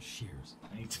handle for some shears.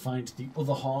 I need to find the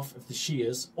other half of the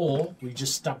shears, or we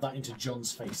just stab that into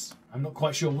John's face. I'm not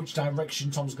quite sure which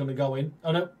direction Tom's going to go in.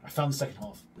 Oh no, I found the second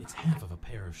half. It's half of a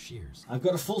pair of shears. I've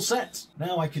got a full set.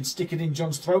 Now I can stick it in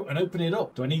John's throat and open it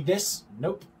up. Do I need this?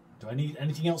 Nope. Do I need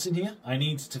anything else in here? I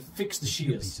need to fix the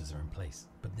shears. Pieces are in place,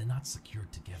 but they're not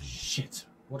secured together. Shit.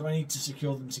 What do I need to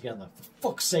secure them together? For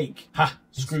fuck's sake. Ha!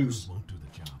 Screws. Won't do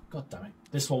the job. God damn it.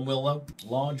 This one will though.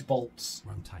 Large bolts.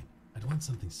 Run tight. I'd want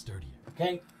something sturdier.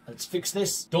 Okay, let's fix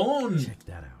this. Done! Check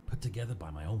that out. Put together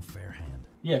by my own fair hand.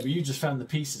 Yeah, but you just found the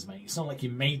pieces, mate. It's not like you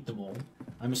made them all.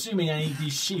 I'm assuming I need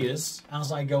these shears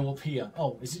as I go up here.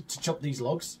 Oh, is it to chop these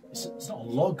logs? It's not a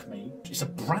log, mate. It's a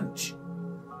branch.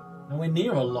 Nowhere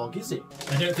near a log, is it?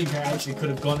 I don't think I actually could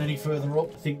have gone any further up.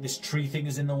 I think this tree thing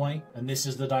is in the way, and this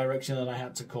is the direction that I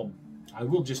had to come. I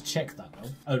will just check that, though.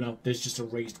 Oh, no, there's just a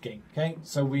raised gate. Okay,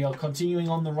 so we are continuing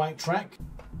on the right track.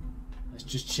 Let's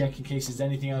just check in case there's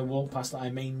anything I walk past that I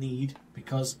may need,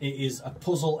 because it is a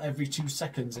puzzle every 2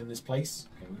 seconds in this place.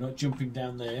 Okay, we're not jumping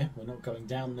down there. We're not going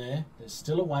down there. There's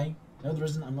still a way. No, there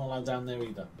isn't. I'm not allowed down there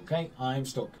either. Okay, I'm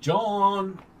stuck.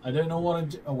 John! I don't know what I'm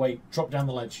doing. Oh, wait. Drop down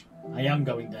the ledge. I am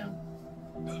going down.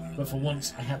 But for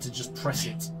once, I had to just press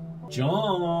it.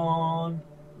 John!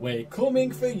 We're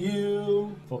coming for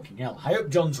you! Fucking hell. I hope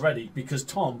John's ready, because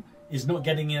Tom is not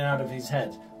getting it out of his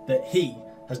head that he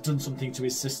has done something to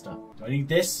his sister. Do I need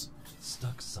this?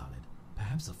 Stuck solid.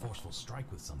 Perhaps a forceful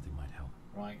strike with something might help.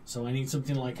 Right, so I need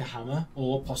something like a hammer,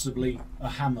 or possibly a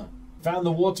hammer. Found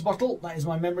the water bottle. That is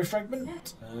my memory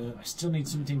fragment. I still need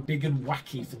something big and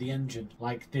wacky for the engine,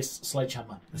 like this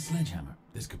sledgehammer. A sledgehammer.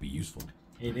 This could be useful.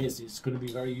 It is. It's going to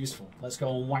be very useful. Let's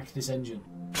go and whack this engine.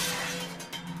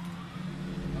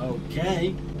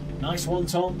 Okay. Nice one,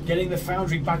 Tom. Getting the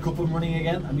foundry back up and running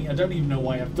again. I mean, I don't even know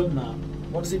why I've done that.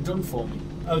 What has it done for me?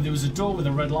 Oh, there was a door with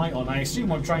a red light on. I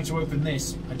assume I'm trying to open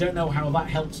this. I don't know how that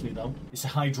helps me, though. It's a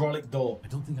hydraulic door. I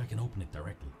don't think I can open it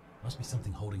directly. Must be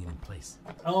something holding it in place.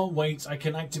 Oh, wait, I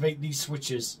can activate these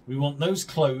switches. We want those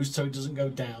closed so it doesn't go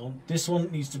down. This one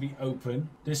needs to be open.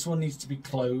 This one needs to be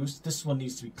closed. This one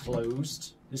needs to be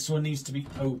closed. This one needs to be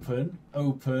open.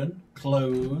 Open.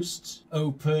 Closed.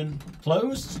 Open.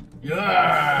 Closed.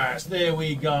 Yes! There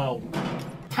we go.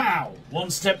 Pow!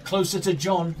 One step closer to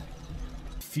John.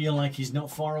 Feel like he's not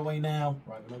far away now.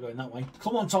 Right, we're not going that way.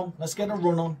 Come on, Tom. Let's get a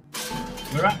run on.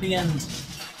 We're at the end.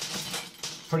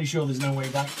 Pretty sure there's no way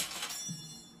back.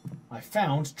 I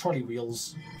found trolley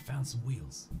wheels. I found some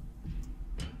wheels.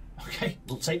 Okay,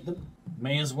 we'll take them.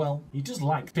 May as well. He does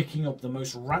like picking up the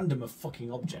most random of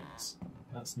fucking objects.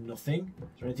 That's nothing.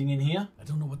 Is there anything in here? I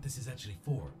don't know what this is actually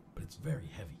for, but it's very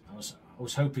heavy. I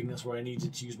was hoping that's where I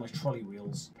needed to use my trolley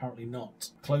wheels. Apparently not.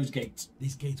 Close gate.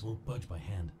 These gates won't budge by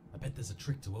hand. I bet there's a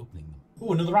trick to opening them.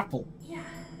 Oh, another apple. Yeah,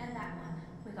 and that one.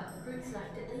 We got the fruits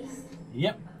left at least.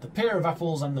 Yep, the pair of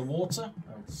apples and the water.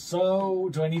 So,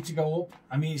 do I need to go up?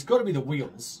 I mean, it's got to be the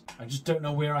wheels. I just don't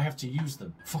know where I have to use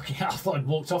them. Fucking hell, I thought I'd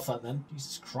walked off that then.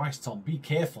 Jesus Christ, Tom, be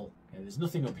careful. Okay, there's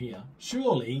nothing up here.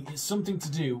 Surely it's something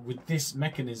to do with this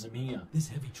mechanism here. This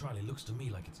heavy trolley looks to me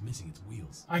like it's missing its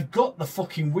wheels. I've got the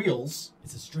fucking wheels.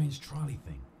 It's a strange trolley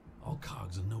thing. All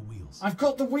cogs and no wheels. I've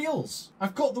got the wheels.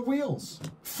 I've got the wheels.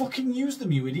 Fucking use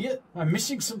them, you idiot. Am I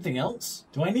missing something else?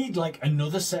 Do I need, like,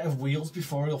 another set of wheels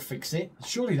before he'll fix it?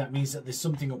 Surely that means that there's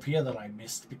something up here that I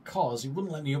missed, because he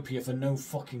wouldn't let me up here for no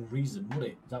fucking reason, would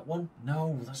it? That one?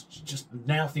 No, that's just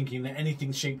now thinking that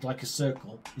anything shaped like a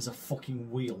circle is a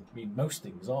fucking wheel. I mean, most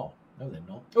things are. No, they're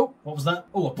not. Oh, what was that?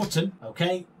 Oh, a button.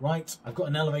 Okay, right. I've got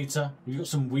an elevator. You've got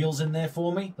some wheels in there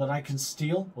for me that I can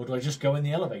steal? Or do I just go in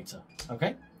the elevator?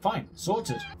 Okay, fine.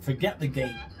 Sorted. Forget the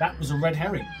gate. That was a red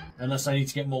herring. Unless I need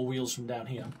to get more wheels from down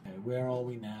here. Okay, where are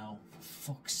we now?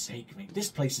 For fuck's sake, mate.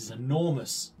 This place is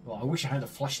enormous. Well, I wish I had a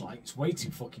flashlight. It's way too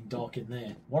fucking dark in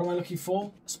there. What am I looking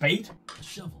for? A spade? A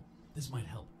shovel. This might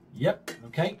help. Yep.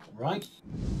 Okay, right.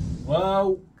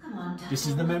 Whoa. Come on, Dad. This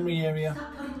is the memory area.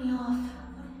 Stop putting me off.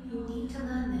 You need to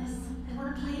learn this. I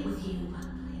want to play it with you.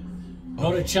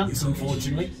 Not a chance,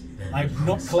 unfortunately. I've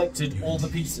not collected all the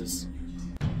pieces.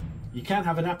 You can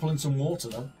have an apple and some water,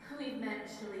 though. We've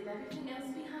managed to leave everything else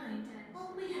behind.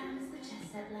 All we have is the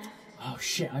chess set left. Oh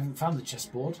shit, I haven't found the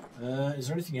chessboard. Is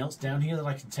there anything else down here that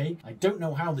I can take? I don't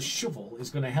know how the shovel is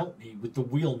going to help me with the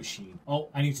wheel machine. Oh,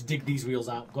 I need to dig these wheels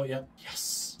out. Got ya?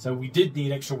 Yes. So we did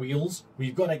need extra wheels.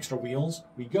 We've got extra wheels.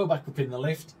 We go back up in the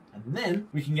lift. And then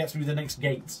we can get through the next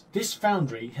gate. This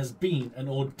foundry has been an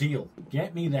ordeal.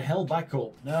 Get me the hell back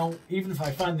up. No, even if I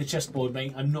find the chessboard,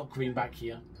 mate, I'm not coming back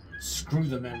here. Screw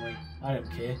the memory. I don't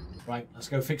care. Right, let's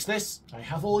go fix this. I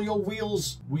have all your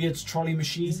wheels, weird trolley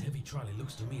machine. This heavy trolley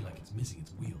looks to me like it's missing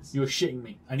its wheels. You're shitting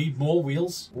me. I need more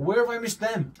wheels. Well, where have I missed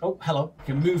them? Oh, hello. I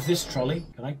can move this trolley.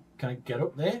 Can I get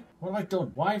up there? What have I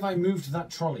done? Why have I moved that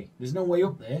trolley? There's no way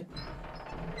up there.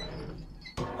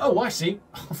 Oh, I see.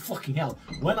 Oh, fucking hell.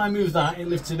 When I move that, it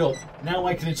lifts it up. Now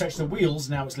I can attach the wheels.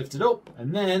 Now it's lifted up.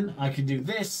 And then I can do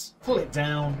this, pull it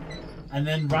down, and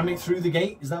then ram it through the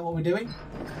gate. Is that what we're doing?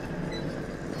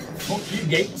 Fuck you,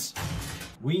 gates.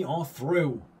 We are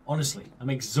through. Honestly, I'm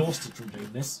exhausted from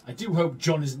doing this. I do hope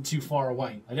John isn't too far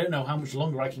away. I don't know how much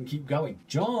longer I can keep going.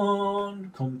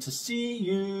 John, come to see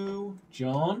you.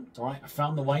 John, it's alright, I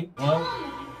found the way. Well,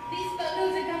 These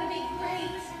photos are gonna be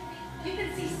great. You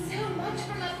can see so much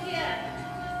from up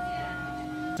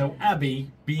here. so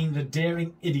Abby, being the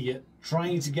daring idiot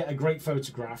trying to get a great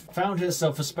photograph, found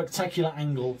herself a spectacular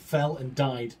angle, fell and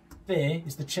died. There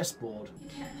is the chessboard. You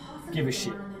can't possibly Give a go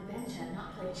shit. on an adventure and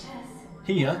not play chess.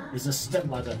 Here is a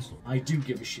stepladder. I do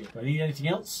give a shit. Do I need anything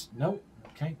else? No.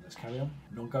 Okay, let's carry on.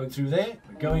 Not going through there.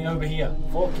 We're going over here.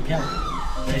 Fucking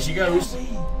hell. There she goes.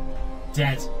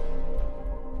 Dead.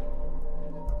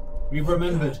 We've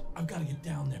remembered. I've got to get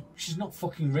down there. She's not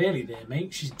fucking really there,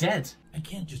 mate. She's dead. I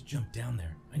can't just jump down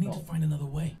there. I need to find another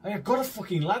way. I've got a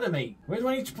fucking ladder, mate. Where do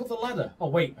I need to put the ladder? Oh,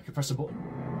 wait. I can press a button.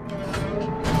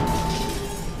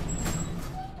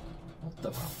 What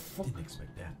the fuck? Didn't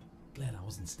expect that. Glad I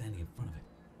wasn't standing in front of it.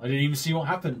 I didn't even see what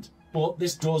happened. But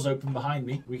this door's open behind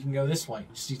me. We can go this way.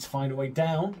 Just need to find a way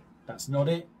down. That's not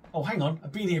it. Oh, hang on.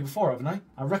 I've been here before, haven't I?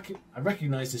 I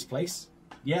recognise this place.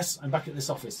 Yes, I'm back at this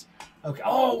office. Okay.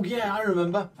 Oh, yeah, I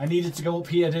remember. I needed to go up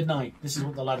here, didn't I? This is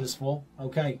what the ladder's for.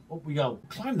 Okay, up we go.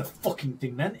 Climb the fucking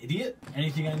thing then, idiot.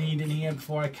 Anything I need in here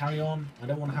before I carry on? I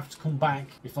don't want to have to come back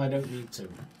if I don't need to.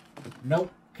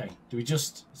 Nope. Okay, do we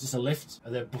just... Is this a lift?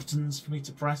 Are there buttons for me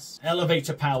to press?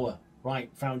 Elevator power. Right,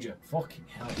 found you. Fucking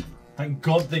hell. Thank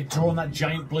God they've drawn that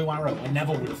giant blue arrow. I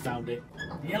never would have found it.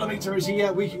 The elevator is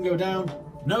here. We can go down.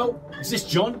 No. Is this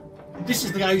John? This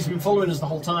is the guy who's been following us the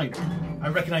whole time. I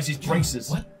recognise his braces.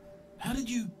 What? How did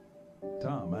you...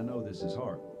 Tom, I know this is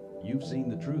hard. You've seen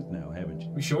the truth now, haven't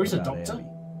you? You sure he's a About doctor? Abby.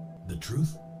 The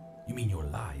truth? You mean your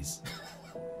lies?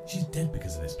 She's dead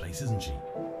because of this place, isn't she?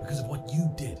 Because of what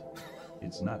you did.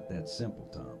 It's not that simple,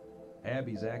 Tom.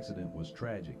 Abby's accident was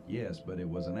tragic, yes, but it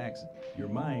was an accident. Your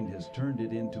mind has turned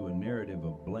it into a narrative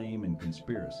of blame and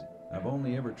conspiracy. I've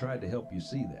only ever tried to help you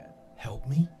see that. Help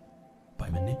me? By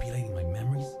manipulating my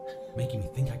memories? Making me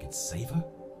think I could save her?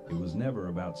 It was never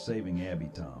about saving Abby,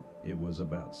 Tom. It was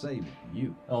about saving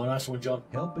you. Oh, nice one, John.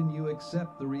 Helping you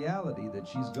accept the reality that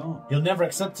she's gone. He'll never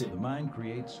accept it. The mind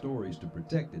creates stories to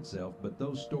protect itself, but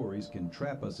those stories can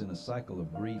trap us in a cycle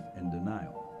of grief and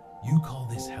denial. You call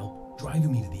this help?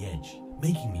 Driving me to the edge,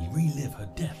 making me relive her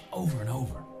death over and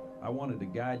over. I wanted to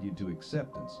guide you to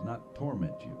acceptance, not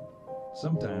torment you.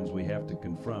 Sometimes we have to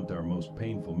confront our most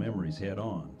painful memories head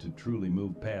on to truly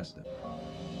move past them.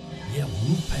 Yeah, we'll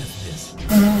move past this.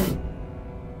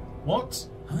 What?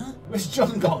 Huh? Where's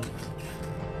John gone?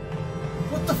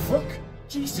 What the fuck?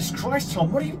 Jesus Christ,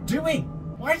 Tom, what are you doing?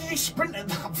 Why did he sprint at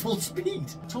that full speed?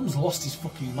 Tom's lost his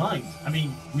fucking mind. I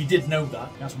mean, we did know that.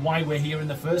 That's why we're here in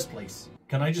the first place.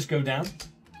 Can I just go down?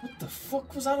 What the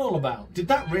fuck was that all about? Did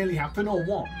that really happen or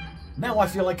what? Now I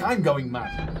feel like I'm going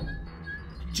mad.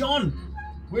 John!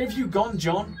 Where have you gone,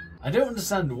 John? I don't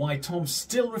understand why Tom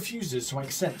still refuses to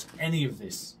accept any of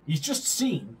this. He's just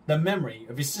seen the memory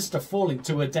of his sister falling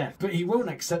to her death, but he won't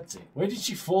accept it. Where did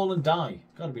she fall and die?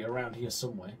 Gotta be around here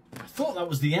somewhere. I thought that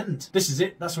was the end. This is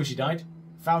it. That's where she died.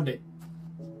 Found it.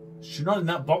 She's not in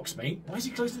that box, mate. Why is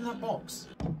he closing that box?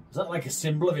 Is that like a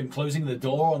symbol of him closing the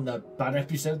door on the bad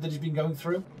episode that he's been going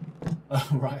through? Oh,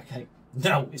 right, okay.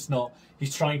 No, it's not.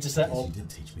 He's trying to set up You did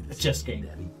teach me this a chess game.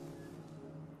 Daddy.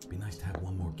 It'd be nice to have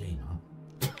one more game,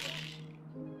 huh?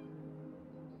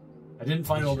 I didn't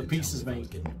find all the You should pieces, tell me if I was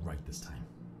mate. getting it right this time.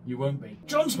 You won't be.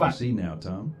 John's You back. see now,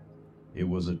 Tom? It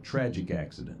was a tragic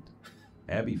accident.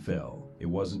 Abby fell. It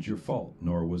wasn't your fault,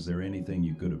 nor was there anything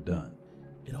you could have done.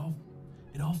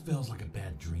 It all feels like a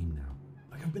bad dream now.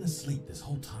 Like I've been asleep this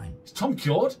whole time. Is Tom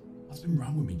cured? What's been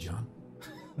wrong with me, John?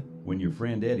 When your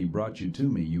friend Eddie brought you to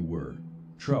me, you were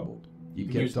troubled. You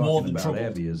He kept was more talking than about troubled.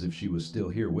 Abby as if she was still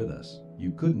here with us.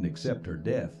 You couldn't accept her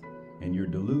death, and your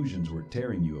delusions were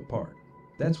tearing you apart.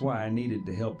 That's why I needed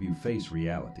to help you face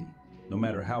reality, no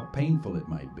matter how painful it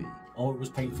might be. Oh, it was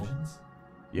painful.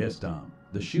 Yes, Tom.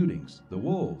 The shootings, the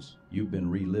wolves. You've been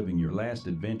reliving your last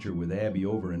adventure with Abby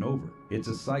over and over. It's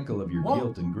a cycle of your What?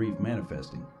 guilt and grief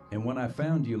manifesting. And when I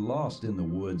found you lost in the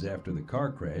woods after the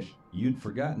car crash, you'd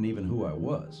forgotten even who I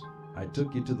was. I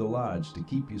took you to the lodge to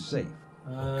keep you safe.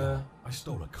 I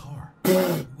stole a car.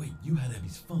 Wait, you had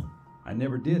Abby's phone. I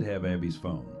never did have Abby's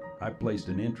phone. I placed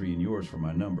an entry in yours for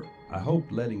my number. I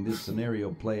hoped letting this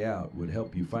scenario play out would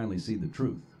help you finally see the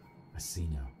truth. I see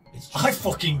now. It's I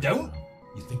so fucking hard, don't. John.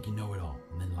 You think you know it all,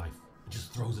 and then life it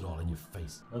just throws it all in your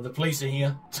face. Well, the police are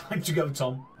here. Time to go,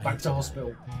 Tom. Back to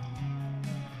hospital.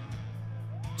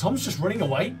 Tom's just running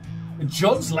away, and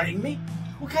John's letting me?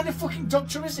 What kind of fucking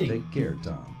doctor is he? Take care,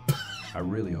 Tom. I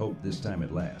really hope this time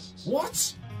it lasts.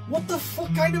 What? What the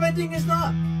fuck kind of ending is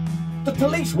that? The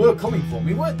police were coming for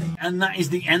me, weren't they? And that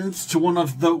is the end to one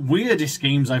of the weirdest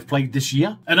games I've played this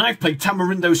year. And I've played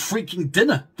Tamarindo's freaking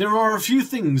dinner. There are a few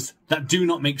things that do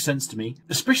not make sense to me,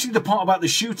 especially the part about the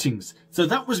shootings. So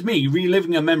that was me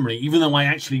reliving a memory, even though I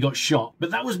actually got shot. But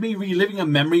that was me reliving a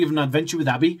memory of an adventure with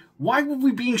Abby. Why were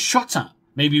we being shot at?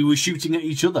 Maybe we were shooting at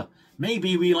each other.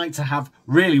 Maybe we like to have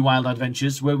really wild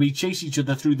adventures where we chase each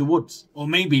other through the woods. Or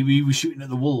maybe we were shooting at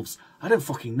the wolves. I don't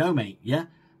fucking know, mate, yeah?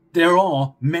 There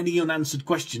are many unanswered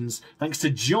questions thanks to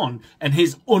John and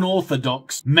his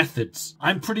unorthodox methods.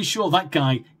 I'm pretty sure that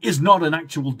guy is not an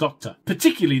actual doctor,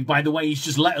 particularly by the way he's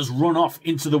just let us run off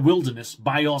into the wilderness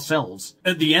by ourselves.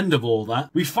 At the end of all that,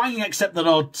 we finally accept that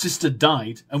our sister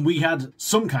died and we had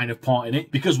some kind of part in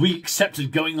it because we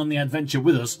accepted going on the adventure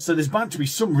with us, so there's bound to be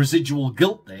some residual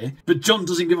guilt there. But John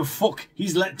doesn't give a fuck.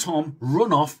 He's let Tom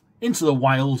run off into the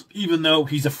wild, even though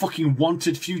he's a fucking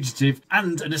wanted fugitive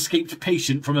and an escaped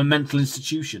patient from a mental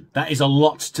institution. That is a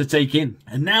lot to take in.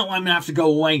 And now I'm gonna have to go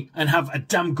away and have a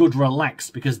damn good relax,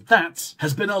 because that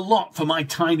has been a lot for my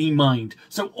tiny mind.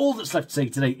 So all that's left to say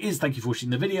today is thank you for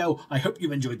watching the video. I hope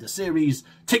you enjoyed the series.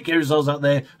 Take care of yourselves out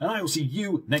there, and I will see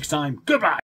you next time. Goodbye!